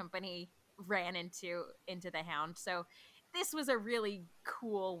Yang and company ran into the Hound. So this was a really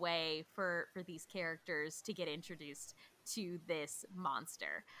cool way for these characters to get introduced to this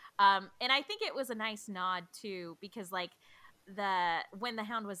monster. And I think it was a nice nod too, because like when the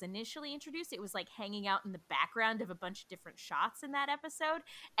Hound was initially introduced, it was like hanging out in the background of a bunch of different shots in that episode,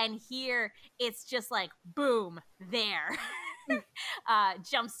 and here it's just like boom, there.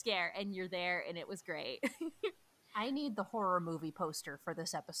 Jump scare and you're there, and it was great. I need the horror movie poster for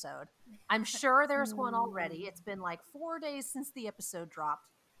this episode. I'm sure there's one already. It's been like 4 days since the episode dropped,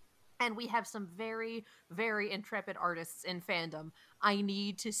 and we have some very, very intrepid artists in fandom. I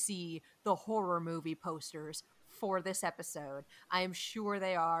need to see the horror movie posters for this episode. I am sure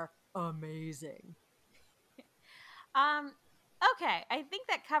they are amazing. Okay, I think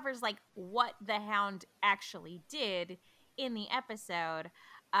that covers like what the Hound actually did in the episode.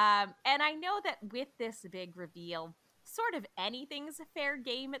 And I know that with this big reveal, sort of anything's a fair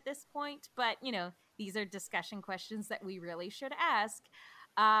game at this point, but you know, these are discussion questions that we really should ask.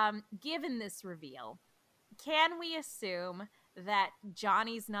 Given this reveal, can we assume that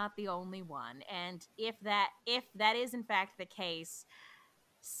Johnny's not the only one? And if that is in fact the case,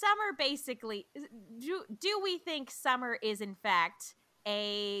 Summer basically, do we think Summer is in fact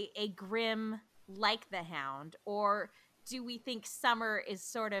a Grimm like the Hound, or do we think Summer is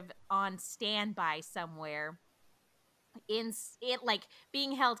sort of on standby somewhere in it, like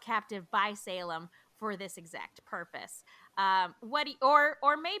being held captive by Salem for this exact purpose?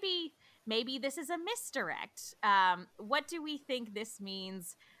 Or maybe this is a misdirect. What do we think this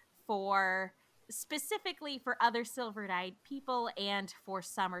means for specifically for other silver-eyed people and for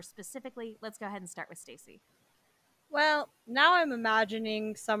Summer specifically? Let's go ahead and start with Stacy. Well, now I'm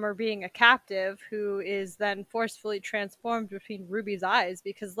imagining Summer being a captive who is then forcefully transformed between Ruby's eyes,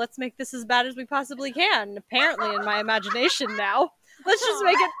 because let's make this as bad as we possibly can, apparently in my imagination now. Let's just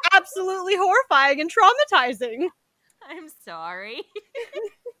make it absolutely horrifying and traumatizing. I'm sorry.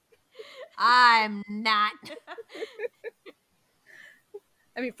 I'm not.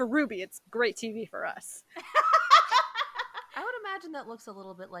 I mean, for Ruby, it's great TV for us. I would imagine that looks a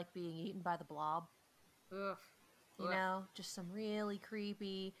little bit like being eaten by the Blob. Ugh. You know, just some really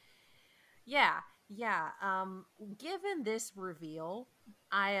creepy. Yeah. Given this reveal,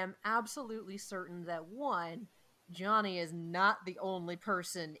 I am absolutely certain that one, Johnny is not the only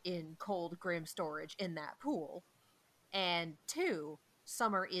person in cold Grimm storage in that pool, and two,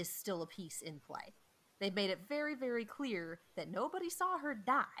 Summer is still a piece in play. They've made it very, very clear that nobody saw her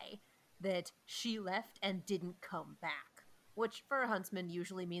die, that she left and didn't come back. Which, for a huntsman,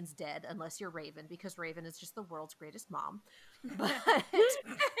 usually means dead, unless you're Raven, because Raven is just the world's greatest mom. But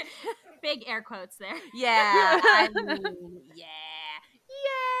big air quotes there. Yeah, I mean,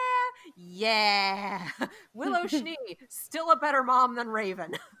 yeah. Willow Schnee, still a better mom than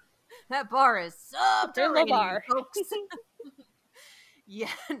Raven. That bar is subterranean, folks. Yeah,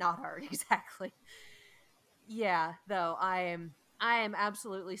 not hard, exactly. Yeah, though, I am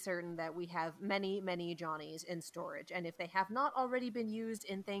absolutely certain that we have many, many Johnnies in storage, and if they have not already been used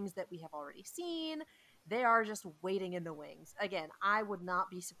in things that we have already seen, they are just waiting in the wings. Again, I would not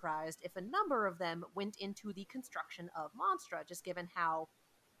be surprised if a number of them went into the construction of Monstra, just given how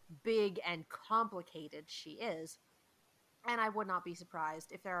big and complicated she is. And I would not be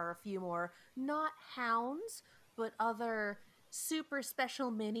surprised if there are a few more, not hounds, but other super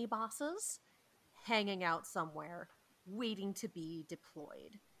special mini bosses hanging out somewhere, waiting to be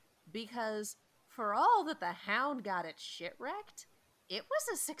deployed. Because for all that the Hound got its shit wrecked, it was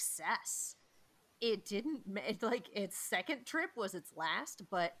a success. It didn't, like, its second trip was its last,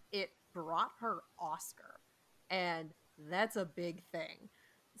 but it brought her Oscar. And that's a big thing.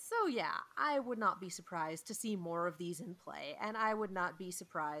 So yeah, I would not be surprised to see more of these in play, and I would not be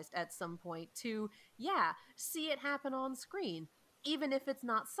surprised at some point to, yeah, see it happen on screen, even if it's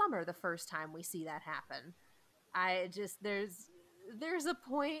not Summer the first time we see that happen. I just there's a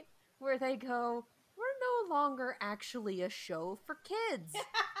point where they go, we're no longer actually a show for kids.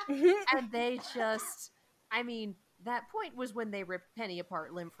 And they just, I mean, that point was when they ripped Penny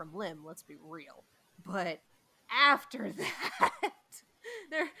apart limb from limb, let's be real. But after that,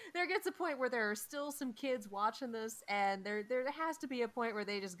 there gets a point where there are still some kids watching this, and there has to be a point where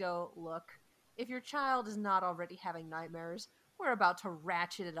they just go, look, if your child is not already having nightmares, we're about to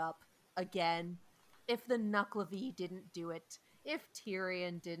ratchet it up again. If the Nuckelavee didn't do it, if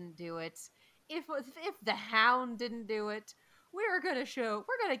Tyrion didn't do it, if the Hound didn't do it, we're gonna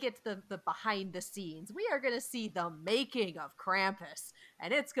get to the behind the scenes. We are gonna see the making of Krampus,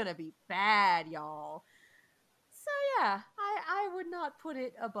 and it's gonna be bad, y'all. So yeah, I would not put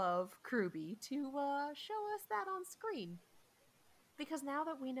it above Kruby to show us that on screen. Because now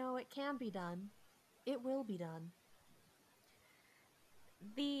that we know it can be done, it will be done.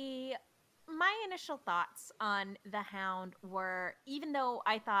 My initial thoughts on the Hound were, even though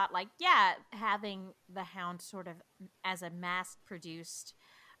I thought, like, yeah, having the Hound sort of as a mass produced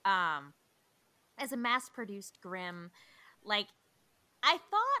Grimm, like, I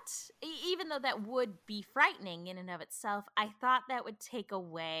thought, even though that would be frightening in and of itself, I thought that would take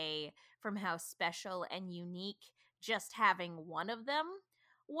away from how special and unique just having one of them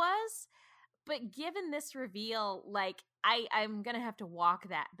was. But given this reveal, like, I'm gonna have to walk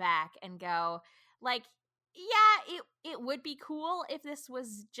that back and go, like, yeah, it would be cool if this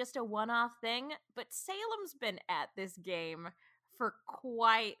was just a one-off thing, but Salem's been at this game for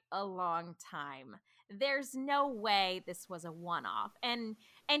quite a long time. There's no way this was a one-off. And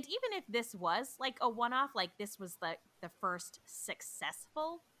even if this was like a one-off, like this was the first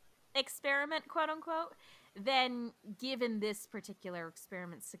successful experiment, quote unquote, then given this particular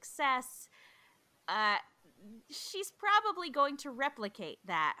experiment's success, she's probably going to replicate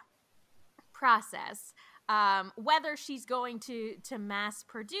that process. Whether she's going to mass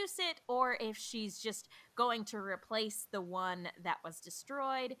produce it or if she's just going to replace the one that was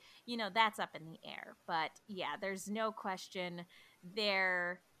destroyed, that's up in the air. But yeah, there's no question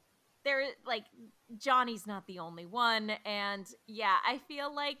there like Johnny's not the only one, and yeah, I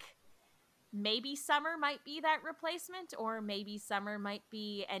feel like maybe Summer might be that replacement, or maybe Summer might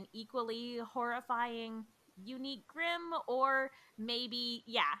be an equally horrifying unique Grimm, or maybe,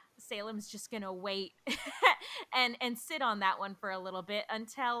 yeah, Salem's just gonna wait and sit on that one for a little bit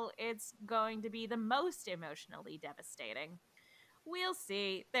until it's going to be the most emotionally devastating. We'll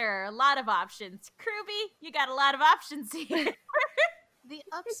see. There are a lot of options. Kruby, you got a lot of options here. The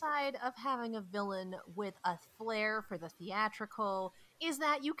upside of having a villain with a flair for the theatrical is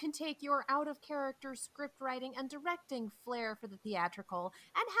that you can take your out-of-character script writing and directing flair for the theatrical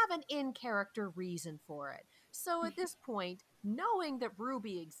and have an in-character reason for it. So at this point, knowing that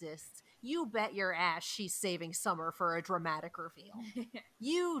Ruby exists, you bet your ass she's saving Summer for a dramatic reveal.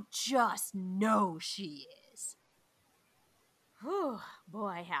 You just know she is. Whew,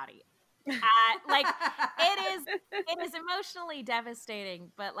 boy, howdy. Like, it is emotionally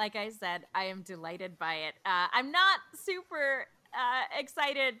devastating, but like I said, I am delighted by it. I'm not super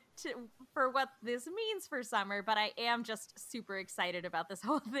excited for what this means for Summer, but I am just super excited about this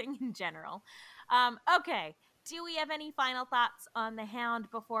whole thing in general. Okay, do we have any final thoughts on the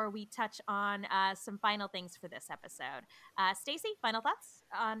Hound before we touch on some final things for this episode? Stacey, final thoughts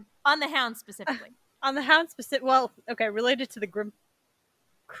on the Hound specifically? On the Hound specific, well, okay, related to the Grimm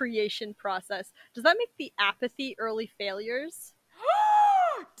creation process, does that make the apathy early failures?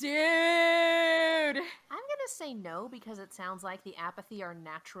 Dude, I'm gonna say no, because it sounds like the apathy are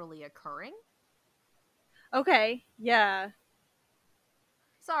naturally occurring. Okay, yeah.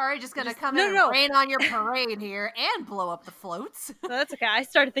 Sorry, just gonna come in and rain on your parade here and blow up the floats. No, that's okay. I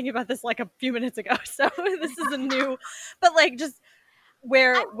started thinking about this like a few minutes ago, so this is a new, but like just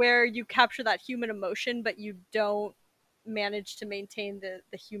where you capture that human emotion, but you don't manage to maintain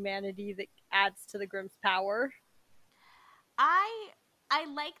the humanity that adds to the Grimm's power. I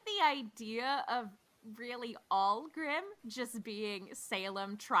like the idea of really all Grimm just being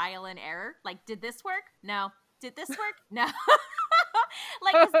Salem trial and error. Like, did this work? No. Did this work? No.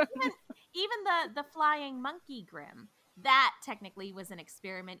 Like, even the flying monkey Grimm, that technically was an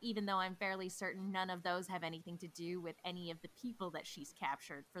experiment, even though I'm fairly certain none of those have anything to do with any of the people that she's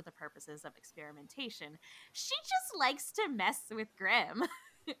captured for the purposes of experimentation. She just likes to mess with Grimm.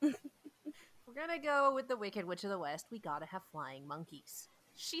 We're gonna go with the Wicked Witch of the West. We gotta have flying monkeys.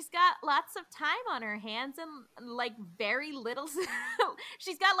 she's got lots of time on her hands and like very little.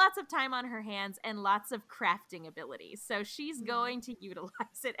 She's got lots of time on her hands and lots of crafting abilities. So she's going to utilize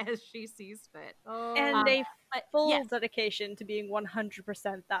it as she sees fit. Oh, And a but full yes. dedication to being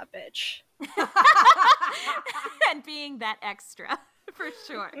 100% that bitch. And being that extra for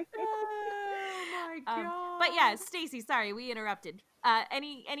sure. oh my god. But yeah, Stacy, sorry, we interrupted.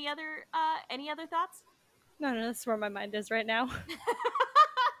 Any other thoughts? No, that's where my mind is right now.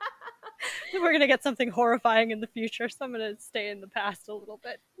 We're gonna get something horrifying in the future, so I'm gonna stay in the past a little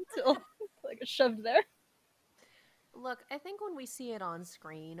bit until I get shoved there. Look, I think when we see it on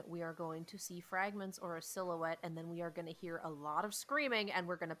screen, we are going to see fragments or a silhouette, and then we are going to hear a lot of screaming, and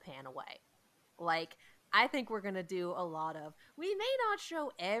we're going to pan away. Like, I think we're going to do a lot of, we may not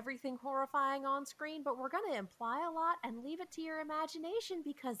show everything horrifying on screen, but we're going to imply a lot and leave it to your imagination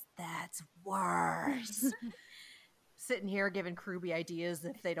because that's worse. Sitting here giving Kruby ideas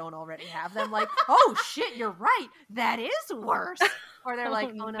if they don't already have them, like, oh shit, you're right, that is worse. Or they're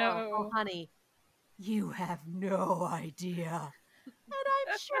like, oh no, oh honey, you have no idea. And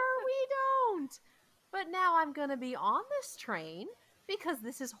I'm sure we don't. But now I'm going to be on this train because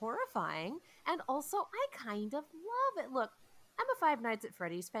this is horrifying. And also, I kind of love it. Look, I'm a Five Nights at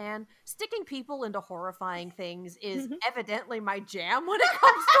Freddy's fan. Sticking people into horrifying things is evidently my jam when it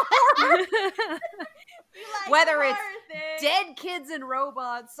comes to horror. Whether it's dead kids and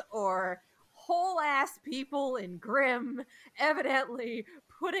robots or whole-ass people in Grimm, evidently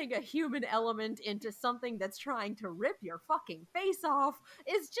putting a human element into something that's trying to rip your fucking face off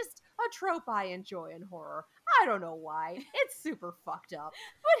is just a trope I enjoy in horror. I don't know why. It's super fucked up.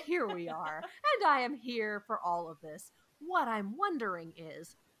 But here we are. And I am here for all of this. What I'm wondering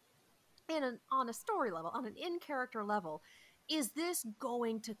is, on a story level, on an in-character level, is this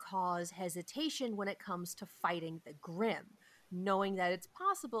going to cause hesitation when it comes to fighting the Grimm? Knowing that it's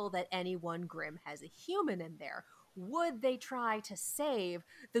possible that any one Grimm has a human in there. Would they try to save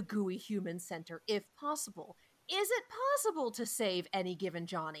the gooey human center if possible? Is it possible to save any given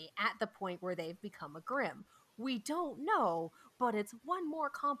Johnny at the point where they've become a Grimm? We don't know, but it's one more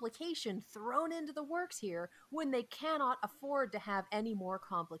complication thrown into the works here when they cannot afford to have any more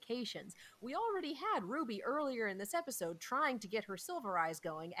complications. We already had Ruby earlier in this episode trying to get her Silver Eyes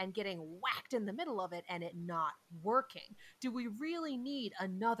going and getting whacked in the middle of it and it not working. Do we really need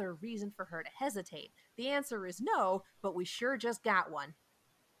another reason for her to hesitate? The answer is no, but we sure just got one.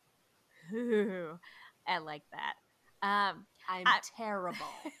 Ooh, I like that. I'm terrible.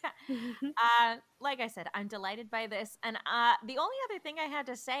 Like I said, I'm delighted by this. And the only other thing I had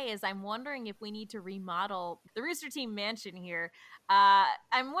to say is I'm wondering if we need to remodel the Rooster Teeth mansion here.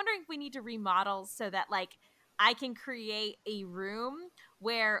 I'm wondering if we need to remodel so that, like, I can create a room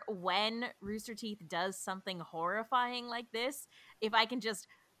where when Rooster Teeth does something horrifying like this, if I can just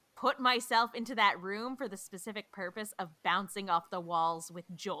put myself into that room for the specific purpose of bouncing off the walls with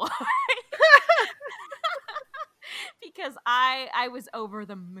joy. Because I was over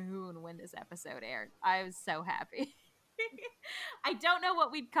the moon when this episode aired. I was so happy. I don't know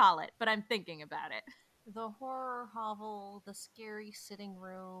what we'd call it, but I'm thinking about it. The horror hovel, the scary sitting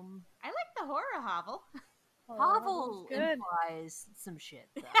room. I like the horror hovel. Hovel implies some shit,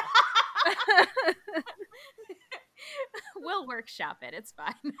 though. We'll workshop it. It's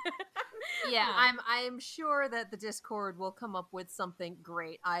fine. Yeah, I'm sure that the Discord will come up with something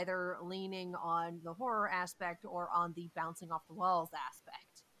great, either leaning on the horror aspect or on the bouncing off the walls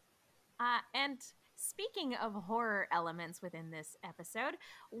aspect. And speaking of horror elements within this episode,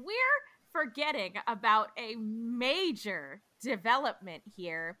 we're forgetting about a major development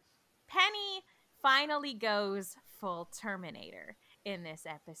here. Penny finally goes full Terminator in this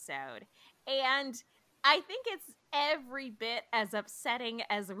episode. And I think it's every bit as upsetting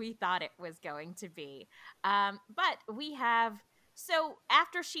as we thought it was going to be. But we have... So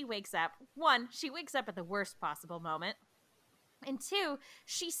after she wakes up, one, she wakes up at the worst possible moment. And two,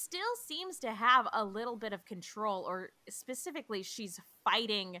 she still seems to have a little bit of control, or specifically, she's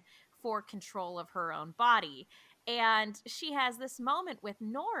fighting for control of her own body. And she has this moment with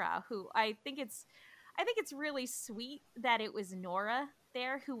Nora, who I think it's really sweet that it was Nora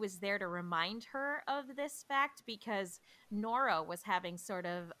there who was there to remind her of this fact, because Nora was having sort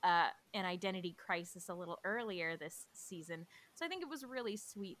of an identity crisis a little earlier this season. So I think it was really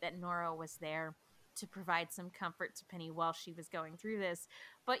sweet that Nora was there to provide some comfort to Penny while she was going through this.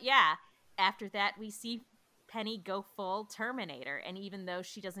 But yeah, after that, we see Penny go full Terminator. And even though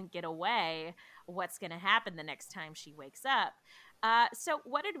she doesn't get away, what's going to happen the next time she wakes up? So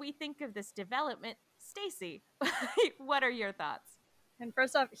what did we think of this development? Stacy, what are your thoughts? And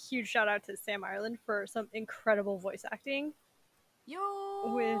first off, huge shout out to Sam Ireland for some incredible voice acting.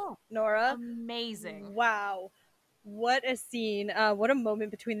 with Nora. Amazing. Wow. What a scene. What a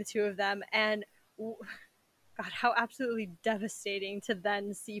moment between the two of them. And God, how absolutely devastating to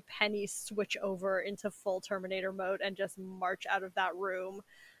then see Penny switch over into full Terminator mode and just march out of that room.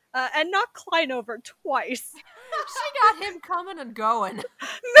 And knock Klein over twice. She got him coming and going.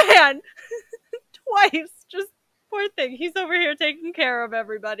 Man! Twice! Just poor thing. He's over here taking care of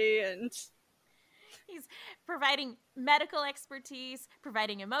everybody and he's providing medical expertise,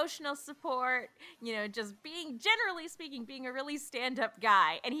 providing emotional support, just generally speaking, being a really stand-up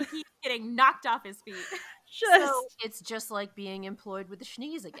guy, and he keeps getting knocked off his feet. So it's just like being employed with the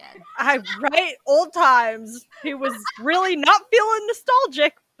Schnees again. Right? Old times. He was really not feeling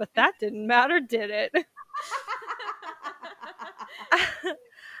nostalgic, but that didn't matter, did it?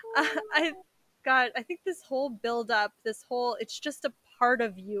 I think this whole build-up, it's just a part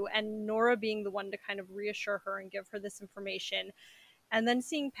of you, and Nora being the one to kind of reassure her and give her this information, and then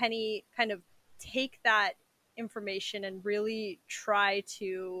seeing Penny kind of take that information and really try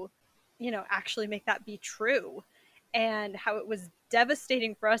to, actually make that be true, and how it was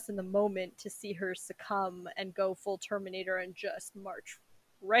devastating for us in the moment to see her succumb and go full Terminator and just march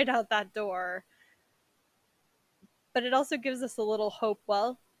right out that door. But it also gives us a little hope.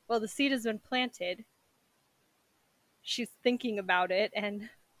 Well, the seed has been planted. She's thinking about it, and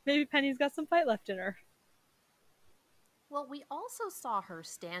maybe Penny's got some fight left in her. Well, we also saw her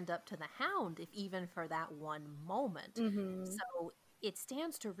stand up to the Hound, if even for that one moment. Mm-hmm. So it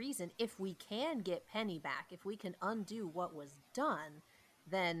stands to reason, if we can get Penny back, if we can undo what was done,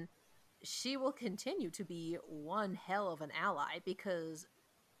 then she will continue to be one hell of an ally, because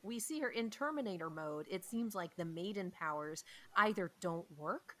we see her in Terminator mode. It seems like the Maiden powers either don't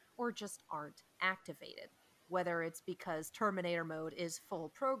work or just aren't activated. Whether it's because Terminator mode is full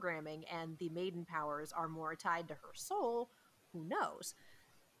programming and the Maiden powers are more tied to her soul, who knows?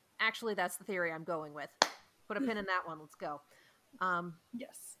 Actually, that's the theory I'm going with. Put a pin in that one. Let's go.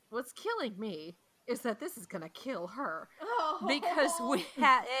 Yes. What's killing me is that this is gonna kill her, because we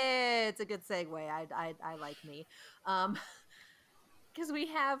have. It's a good segue. I like me. Because we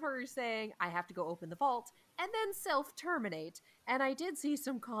have her saying, I have to go open the vault, and then self-terminate. And I did see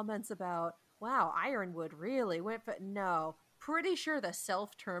some comments about, wow, Ironwood really went for... No, pretty sure the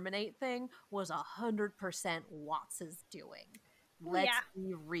self-terminate thing was 100% Watts' doing. Let's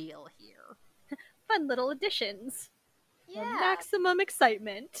be real here. Fun little additions. Yeah. Maximum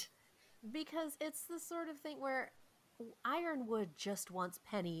excitement. Because it's the sort of thing where Ironwood just wants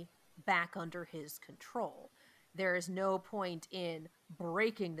Penny back under his control. There is no point in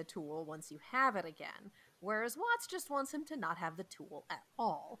breaking the tool once you have it again, whereas Watts just wants him to not have the tool at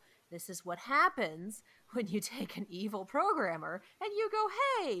all. This is what happens when you take an evil programmer and you go,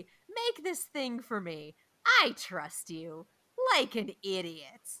 hey, make this thing for me. I trust you. Like an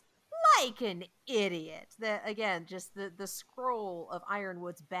idiot. Like an idiot. Again, just the scroll of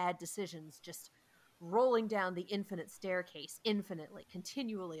Ironwood's bad decisions just rolling down the infinite staircase, infinitely,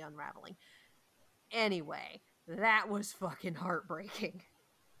 continually unraveling. Anyway, that was fucking heartbreaking.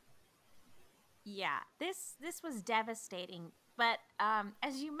 Yeah, this was devastating. But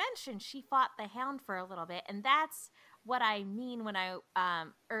as you mentioned, she fought the Hound for a little bit, and that's what I mean when I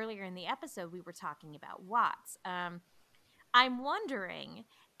earlier in the episode we were talking about Watts. I'm wondering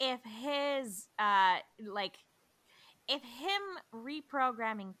if his if him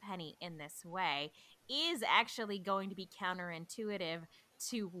reprogramming Penny in this way is actually going to be counterintuitive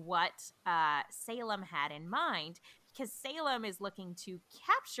to what Salem had in mind, because Salem is looking to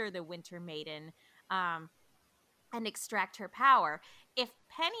capture the Winter Maiden and extract her power. If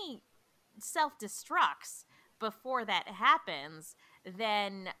Penny self-destructs before that happens,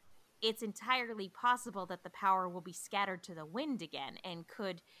 then it's entirely possible that the power will be scattered to the wind again and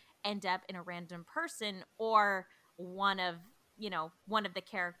could end up in a random person or one of the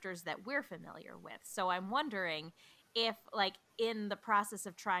characters that we're familiar with. So I'm wondering if, like, in the process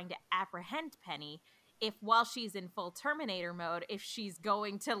of trying to apprehend Penny, if while she's in full Terminator mode, if she's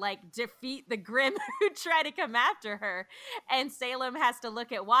going to, like, defeat the Grimm who try to come after her, and Salem has to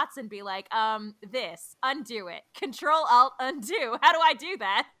look at Watts and be like, this, undo it. Control, Alt, undo. How do I do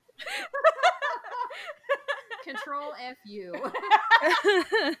that? Control F you.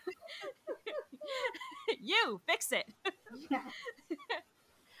 You, fix it.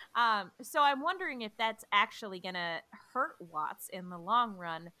 So I'm wondering if that's actually going to hurt Watts in the long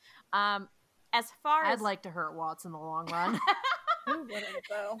run. As far as... I'd like to hurt Watts in the long run.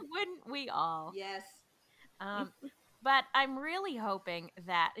 Wouldn't we all? Yes. But I'm really hoping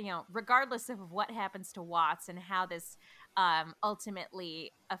that, regardless of what happens to Watts and how this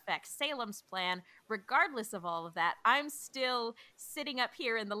ultimately affects Salem's plan. Regardless of all of that, I'm still sitting up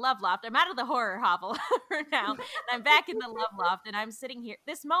here in the love loft. I'm out of the horror hovel for now. I'm back in the love loft, and I'm sitting here.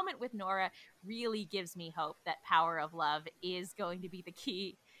 This moment with Nora really gives me hope that power of love is going to be the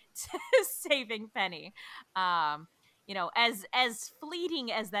key to saving Penny. As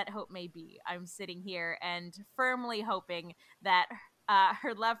fleeting as that hope may be, I'm sitting here and firmly hoping that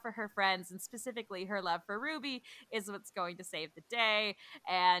her love for her friends, and specifically her love for Ruby, is what's going to save the day.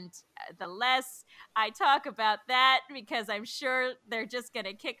 And the less I talk about that, because I'm sure they're just going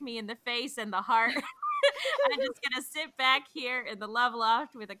to kick me in the face and the heart. I'm just going to sit back here in the love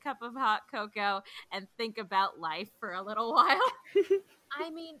loft with a cup of hot cocoa and think about life for a little while. I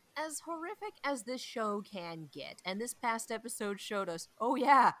mean, as horrific as this show can get, and this past episode showed us, oh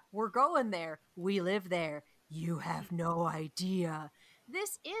yeah, we're going there. We live there. You have no idea.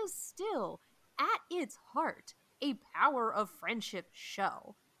 This is still, at its heart, a power of friendship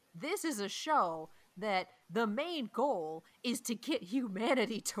show. This is a show that the main goal is to get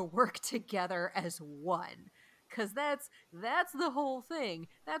humanity to work together as one. Because that's the whole thing.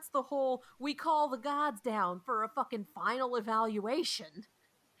 That's the whole, we call the gods down for a fucking final evaluation.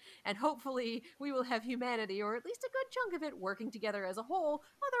 And hopefully we will have humanity, or at least a good chunk of it, working together as a whole.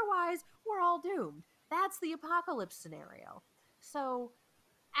 Otherwise, we're all doomed. That's the apocalypse scenario. So,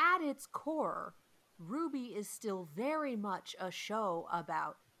 at its core, RWBY is still very much a show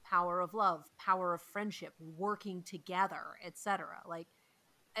about power of love, power of friendship, working together, etc. Like,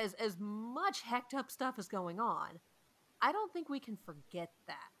 as much hecked up stuff is going on, I don't think we can forget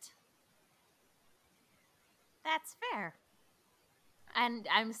that. That's fair. And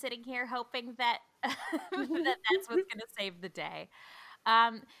I'm sitting here hoping that that's what's going to save the day.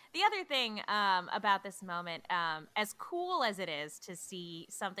 The other thing about this moment, as cool as it is to see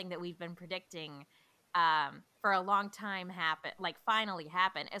something that we've been predicting for a long time finally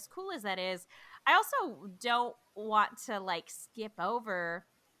happen, as cool as that is, I also don't want to skip over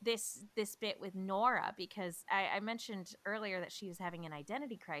this bit with Nora, because I mentioned earlier that she was having an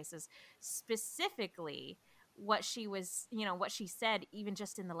identity crisis. Specifically, what she said even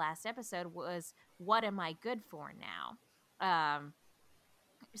just in the last episode was, what am I good for now?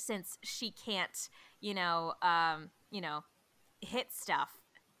 Since she can't hit stuff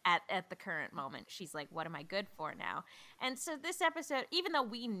at the current moment, she's like, what am I good for now? And so this episode, even though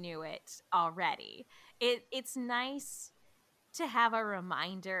we knew it already, it's nice to have a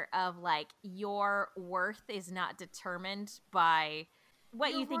reminder of your worth is not determined by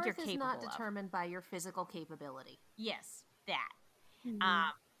what you think you're capable of. Your worth is not determined by your physical capability. Yes, that.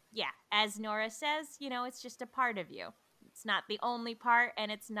 Yeah, as Nora says, it's just a part of you. It's not the only part,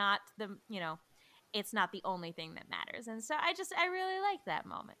 and it's not it's not the only thing that matters. And so I really like that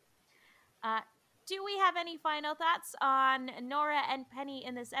moment. Do we have any final thoughts on Nora and Penny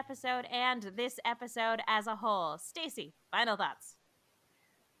in this episode and this episode as a whole? Stacy, final thoughts.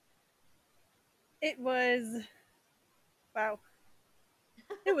 It was, wow.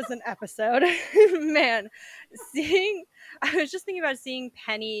 It was an episode. Man, I was just thinking about seeing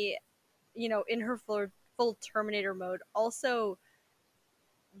Penny, in her full Terminator mode, also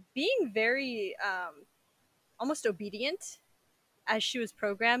being very almost obedient as she was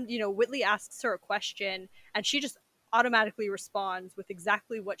programmed. Whitley asks her a question and she just automatically responds with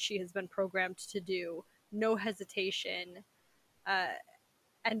exactly what she has been programmed to do. No hesitation.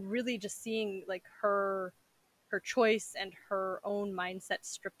 And really just seeing her choice and her own mindset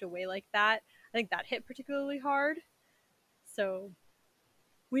stripped away like that. I think that hit particularly hard. So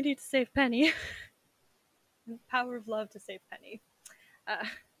we need to save Penny. The power of love to save Penny.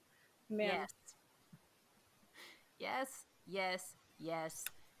 Man. Yes.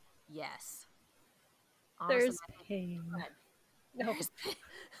 Honestly, there's pain. No.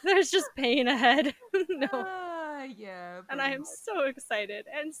 There's just pain ahead. No. Yeah. And I am so excited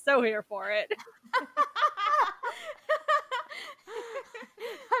and so here for it.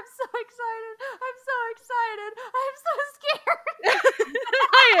 I'm so excited. I'm so scared.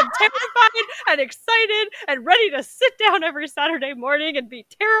 I am terrified and excited and ready to sit down every Saturday morning and be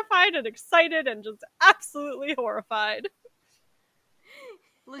terrified and excited and just absolutely horrified.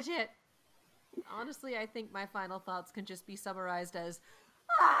 Legit. Honestly, I think my final thoughts can just be summarized as,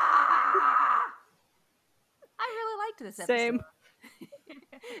 I really liked this episode. Same.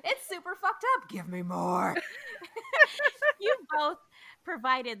 It's super fucked up. Give me more. You both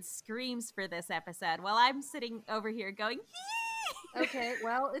provided screams for this episode while I'm sitting over here going, yee! Okay,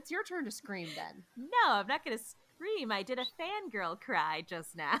 well, it's your turn to scream then. No, I'm not going to scream. I did a fangirl cry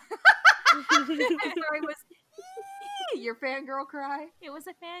just now. I'm sorry, it was yee! Your fangirl cry? It was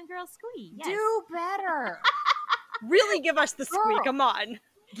a fangirl squee, yes. Do better. Really give us the squeak. Girl. Come on.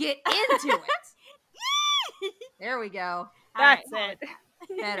 Get into it. There we go. That's right. it.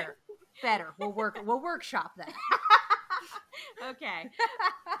 Better. We'll workshop that. Okay.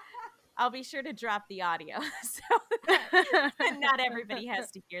 I'll be sure to drop the audio so that not everybody has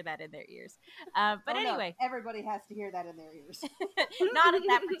to hear that in their ears. But anyway. No, everybody has to hear that in their ears. Not at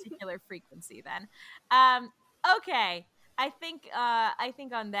that particular frequency then. Okay. I think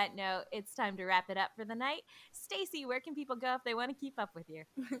on that note, it's time to wrap it up for the night. Stacey, where can people go if they want to keep up with you?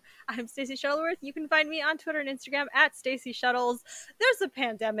 I'm Stacey Shuttleworth. You can find me on Twitter and Instagram at Stacey Shuttles. There's a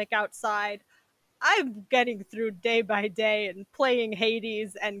pandemic outside. I'm getting through day by day and playing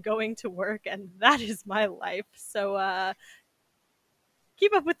Hades and going to work, and that is my life. So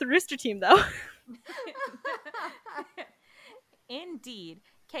keep up with the Rooster Team, though. Indeed.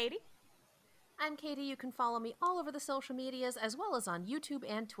 Katie? I'm Katie. You can follow me all over the social medias as well as on YouTube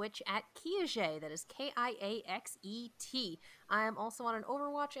and Twitch at Kiaxet. That is Kiaxet. I am also on an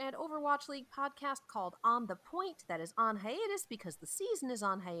Overwatch and Overwatch League podcast called On the Point that is on hiatus because the season is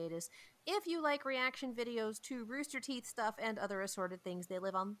on hiatus. If you like reaction videos to Rooster Teeth stuff and other assorted things, they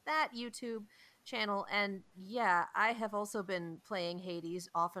live on that YouTube channel. And yeah, I have also been playing Hades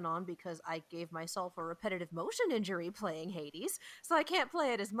off and on because I gave myself a repetitive motion injury playing Hades, so I can't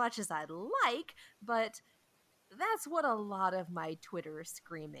play it as much as I'd like, but that's what a lot of my Twitter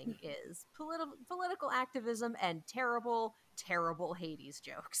screaming is. Political activism and terrible Hades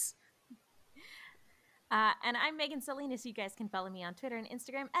jokes. And I'm Megan Salinas. You guys can follow me on Twitter and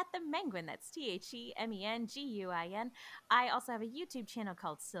Instagram at The Menguin. That's TheMenguin. I also have a YouTube channel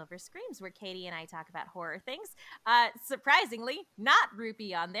called Silver Screams where Katie and I talk about horror things. Surprisingly, not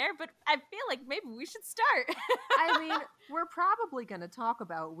Rupee on there, but I feel like maybe we should start. I mean, we're probably going to talk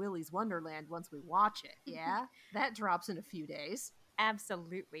about Willy's Wonderland once we watch it, yeah? That drops in a few days.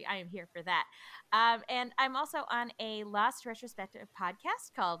 Absolutely. I am here for that. And I'm also on a Lost retrospective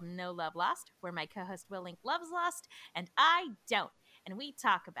podcast called No Love Lost, where my co-host Will Link loves Lost, and I don't. And we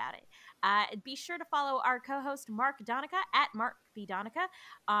talk about it. Be sure to follow our co-host Mark Donica at Mark B. Donica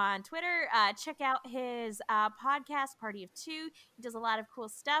on Twitter. Check out his podcast, Party of Two. He does a lot of cool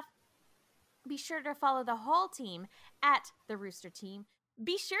stuff. Be sure to follow the whole team at The Rooster Team.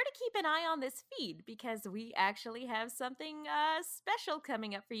 Be sure to keep an eye on this feed because we actually have something special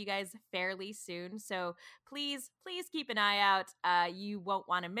coming up for you guys fairly soon. So please keep an eye out. You won't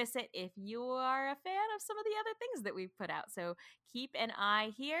want to miss it if you are a fan of some of the other things that we've put out. So keep an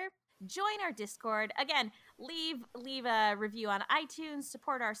eye here. Join our Discord. Again, leave a review on iTunes.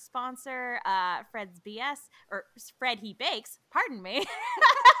 Support our sponsor, Fred's BS, or Fred He Bakes. Pardon me.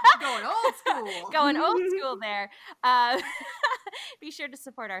 Going old school. Going old school there. Be sure to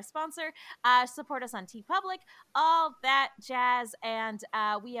support our sponsor. Support us on TeePublic. All that jazz. And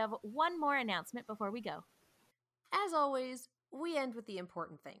we have one more announcement before we go. As always, we end with the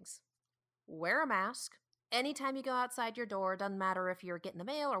important things. Wear a mask. Anytime you go outside your door, doesn't matter if you're getting the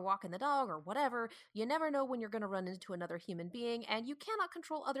mail or walking the dog or whatever, you never know when you're going to run into another human being, and you cannot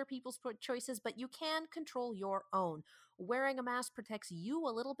control other people's choices, but you can control your own. Wearing a mask protects you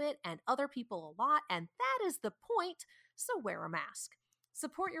a little bit and other people a lot, and that is the point, so wear a mask.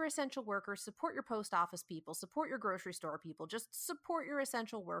 Support your essential workers, support your post office people, support your grocery store people, just support your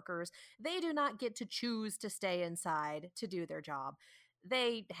essential workers. They do not get to choose to stay inside to do their job.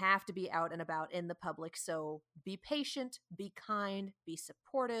 They have to be out and about in the public, so be patient, be kind, be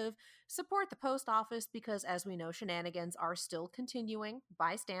supportive. Support the post office because, as we know, shenanigans are still continuing.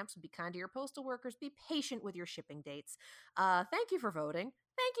 Buy stamps, be kind to your postal workers, be patient with your shipping dates. Thank you for voting.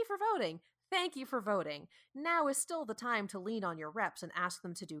 Thank you for voting. Thank you for voting. Now is still the time to lean on your reps and ask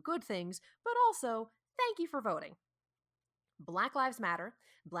them to do good things, but also, thank you for voting. Black Lives Matter,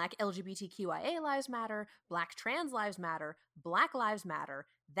 Black LGBTQIA lives matter, Black trans lives matter, Black lives matter.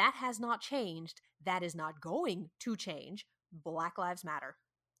 That has not changed. That is not going to change. Black Lives Matter.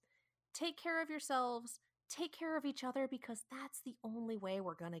 Take care of yourselves. Take care of each other because that's the only way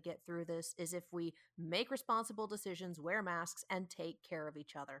we're going to get through this is if we make responsible decisions, wear masks, and take care of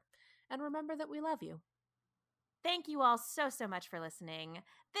each other. And remember that we love you. Thank you all so much for listening.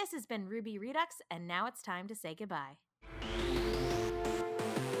 This has been Ruby Redux, and now it's time to say goodbye.